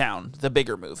The Town, the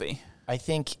bigger movie. I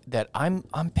think that I'm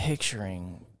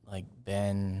picturing like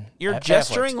Ben. You're Affleck.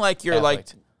 gesturing like you're like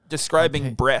Affleck.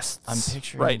 describing breasts I'm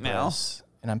picturing right breasts,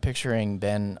 and I'm picturing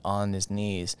Ben on his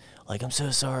knees, like, I'm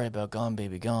so sorry about Gone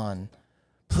Baby Gone.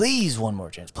 Please, one more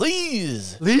chance,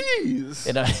 please.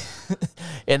 now.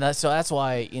 Please. So that's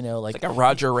why, you know, like Like a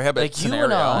Roger Rabbit like scenario.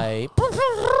 you and I.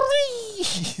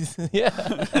 Yeah.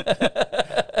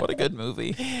 What a good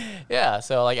movie. Yeah,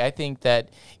 so like I think that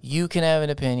you can have an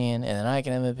opinion, and then I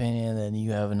can have an opinion, and then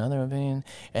you have another opinion,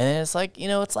 and then it's like, you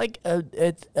know, it's like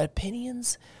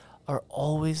opinions are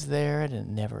always there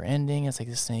and never ending. It's like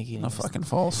the snake eating. I'll fucking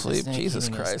fall the asleep. snake Jesus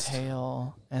eating his Christ.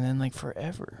 tail, and then like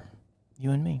forever,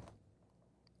 you and me.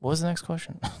 What was the next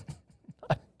question?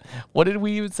 What did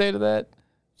we even say to that?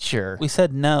 Sure. We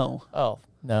said no. Oh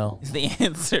no, Is the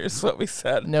answer is what we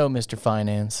said. no, Mr.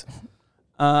 Finance.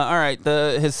 All right.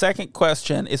 His second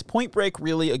question is: Point Break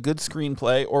really a good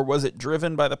screenplay, or was it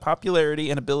driven by the popularity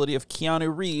and ability of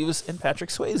Keanu Reeves and Patrick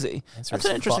Swayze? That's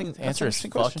an interesting. Answer is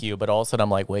fuck fuck you, but all of a sudden I'm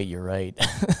like, wait, you're right.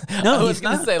 No, I was he's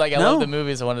gonna not. say like I No. love the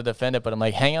movies, I want to defend it, but I'm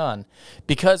like, hang on,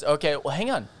 because okay, well, hang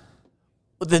on,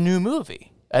 the new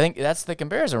movie. I think that's the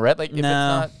comparison, right? Like, if it's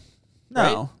not, No,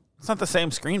 right? it's not the same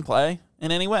screenplay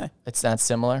in any way. it's not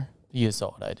similar. You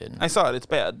saw it, I didn't. I saw it. It's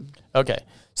bad. Okay,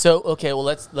 so well,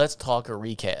 let's talk a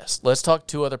recast. Let's talk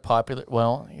two other popular.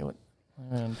 Well,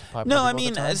 popular No, I people at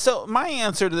mean, the time. so my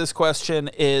answer to this question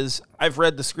is: I've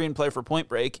read the screenplay for Point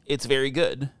Break. It's very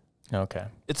good. okay,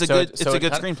 It's a So good. it- It's so a it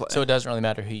good kinda- screenplay. So it doesn't really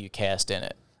matter who you cast in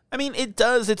it. I mean, it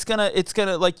does. It's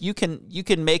gonna like you can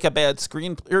make a bad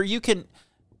screen, or you can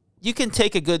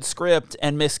take a good script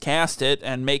and miscast it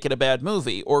and make it a bad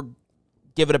movie, or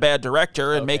give it a bad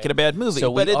director and make Okay. it a bad movie.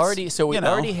 So but we it's,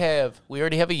 already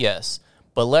have a yes,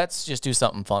 but let's just do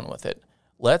something fun with it.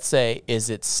 Let's say, is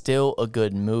it still a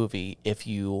good movie if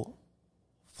you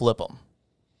flip them,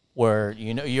 where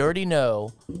you already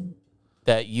know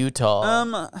that Utah.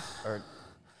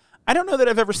 I don't know that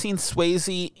I've ever seen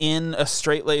Swayze in a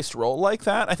straight-laced role like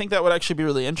that. I think that would actually be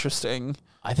really interesting.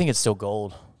 I think it's still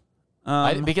gold.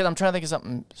 Because I'm trying to think of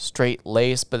something straight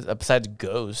laced, but besides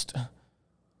Ghost.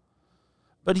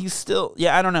 But he's still,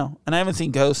 yeah, I don't know. And I haven't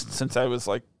seen Ghost since I was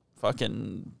like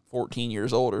fucking 14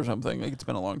 years old or something. Like, it's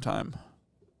been a long time.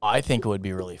 I think it would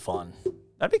be really fun.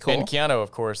 That'd be cool. And Keanu,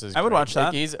 of course, is. I would great. watch that.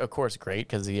 Like, he's of course great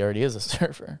because he already is a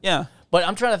surfer. Yeah. But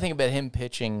I'm trying to think about him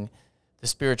pitching the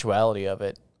spirituality of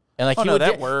it, and like Oh, no,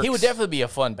 that works. he would definitely be a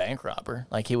fun bank robber.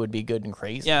 Like he would be good and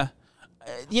crazy. Yeah.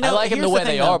 I like him the here's way thing,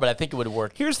 they though. are, but I think it would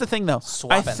work. Here's the thing, though.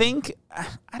 Swapping.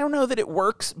 I don't know that it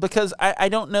works because I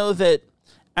don't know that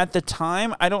at the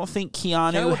time, I don't think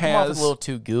Keanu Keanu would come off has. a little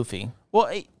too goofy.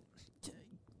 Well,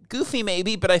 goofy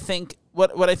maybe, but I think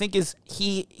what I think is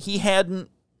he hadn't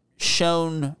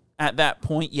shown at that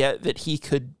point yet that he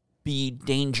could be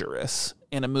dangerous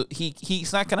in a movie.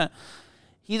 He's not gonna.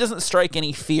 He doesn't strike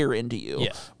any fear into you.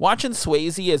 Yeah. Watching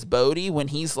Swayze as Bodhi when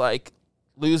he's like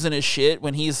losing his shit,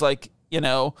 when he's like, you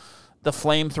know, the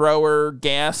flamethrower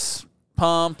gas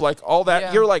pump, like all that.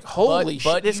 Yeah. You're like, holy shit,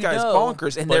 But this you guy's know-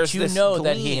 bonkers. And but there's you this know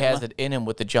that he gleam. has it in him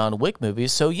with the John Wick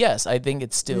movies. So yes, I think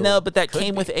it's still No, but that could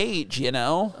came be. with age, you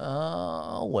know.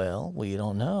 Oh well, we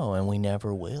don't know, and we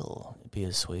never will.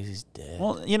 Because Swayze's dead.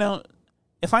 Well, you know,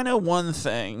 if I know one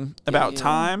thing about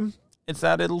time, it's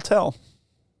that it'll tell.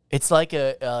 It's like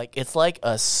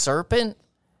a serpent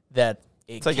that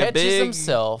It's like catches a big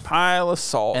himself, pile of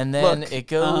salt. and then Look, it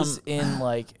goes in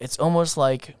like it's almost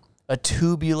like a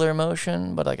tubular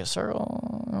motion, but like a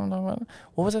circle. I don't know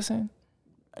what was I saying?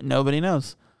 Nobody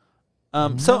knows. So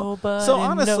Nobody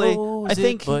honestly, knows I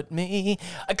think it but me.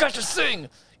 I got to sing.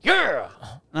 Yeah.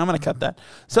 I'm gonna cut that.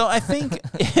 So I think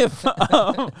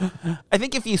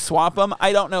if you swap them,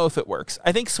 I don't know if it works.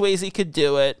 I think Swayze could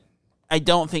do it. I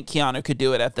don't think Keanu could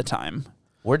do it at the time.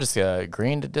 We're just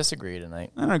agreeing to disagree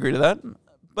tonight. I don't agree to that,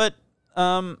 but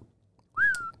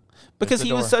because the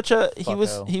he was door. such a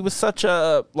Fucko. he was such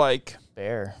a like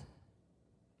Bear.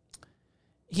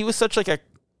 he was such like a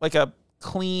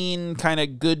clean kind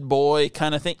of good boy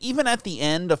kind of thing. Even at the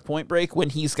end of Point Break, when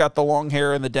he's got the long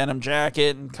hair and the denim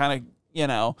jacket and kind of, you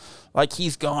know, like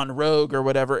he's gone rogue or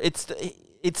whatever, it's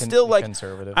still like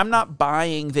conservative. I'm not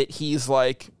buying that he's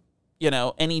like, you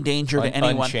know, any danger to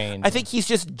anyone. Unchanged. I think he's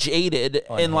just jaded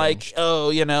and like, Unhinged. oh,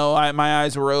 you know, my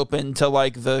eyes were open to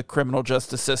like the criminal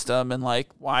justice system and like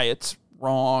why it's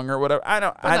wrong or whatever. I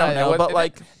don't know, but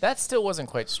like that still wasn't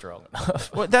quite strong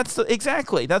enough. well, that's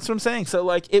exactly that's what I'm saying. So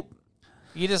like it.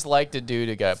 You just liked a dude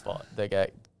who got caught.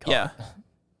 Yeah.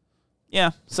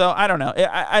 Yeah. So I don't know.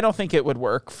 I don't think it would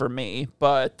work for me,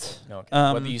 but No, okay.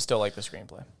 But you still like the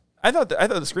screenplay. I thought the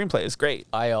screenplay is great.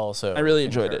 I really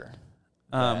enjoyed it.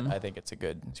 I think it's a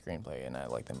good screenplay, and I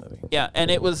like the movie. Yeah,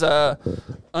 and it was a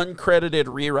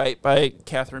uncredited rewrite by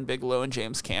Catherine Bigelow and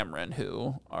James Cameron,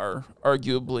 who are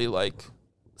arguably like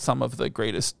some of the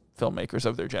greatest filmmakers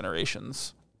of their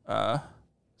generations. So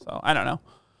I don't know.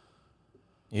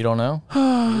 You don't know?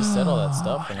 You just said all that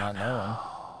stuff for not knowing.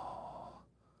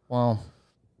 Well,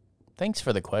 thanks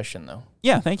for the question, though.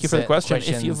 Yeah, thank you for the Set question. If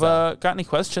questions, you've got any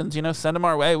questions, you know, send them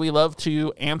our way. We love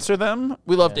to answer them.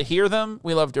 We love to hear them.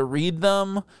 We love to read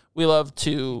them. We love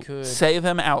to say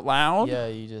them out loud. Yeah,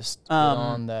 you just get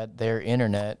on their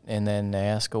internet and then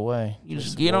ask away. You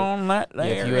just get on that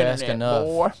there If you ask internet,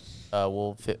 enough,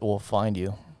 boy. we'll find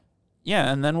you. Yeah,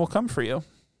 and then we'll come for you.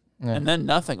 Yeah. And then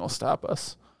nothing will stop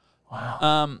us.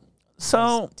 Wow.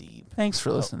 So deep. thanks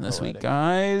for listening this week, poetic.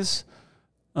 guys.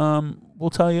 We'll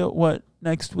tell you what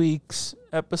next week's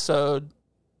episode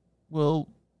will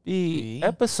be.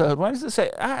 Episode. Why does it say?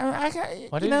 I got.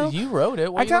 You wrote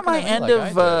it? What I are you got my looking at me end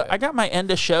like of. I did? I got my end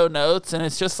of show notes, and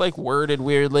it's just like worded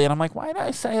weirdly, and I'm like, why did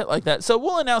I say it like that? So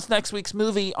we'll announce next week's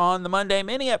movie on the Monday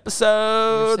mini You're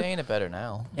episode. saying it better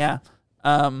now. Yeah.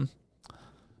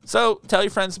 So tell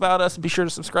your friends about us and be sure to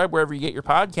subscribe wherever you get your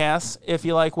podcasts. If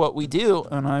you like what we do,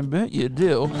 and I bet you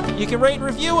do, you can rate and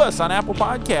review us on Apple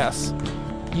Podcasts.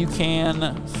 You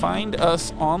can find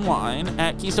us online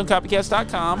at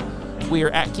KeystoneCopycats.com. We are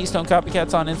at Keystone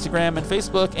Copycats on Instagram and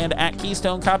Facebook, and at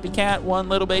Keystone Copycat, one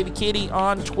little baby kitty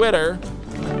on Twitter.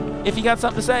 If you got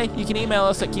something to say, you can email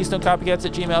us at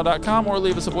KeystoneCopycats@gmail.com or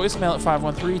leave us a voicemail at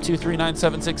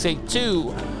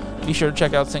 513-239-7682. Be sure to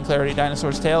check out Sinclarity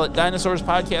Dinosaur's Tale at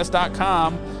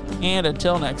dinosaurspodcast.com. And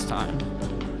until next time,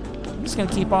 I'm just going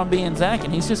to keep on being Zach,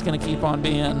 and he's just going to keep on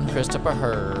being Christopher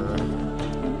Herr.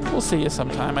 We'll see you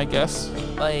sometime, I guess.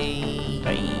 Bye.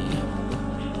 Bye.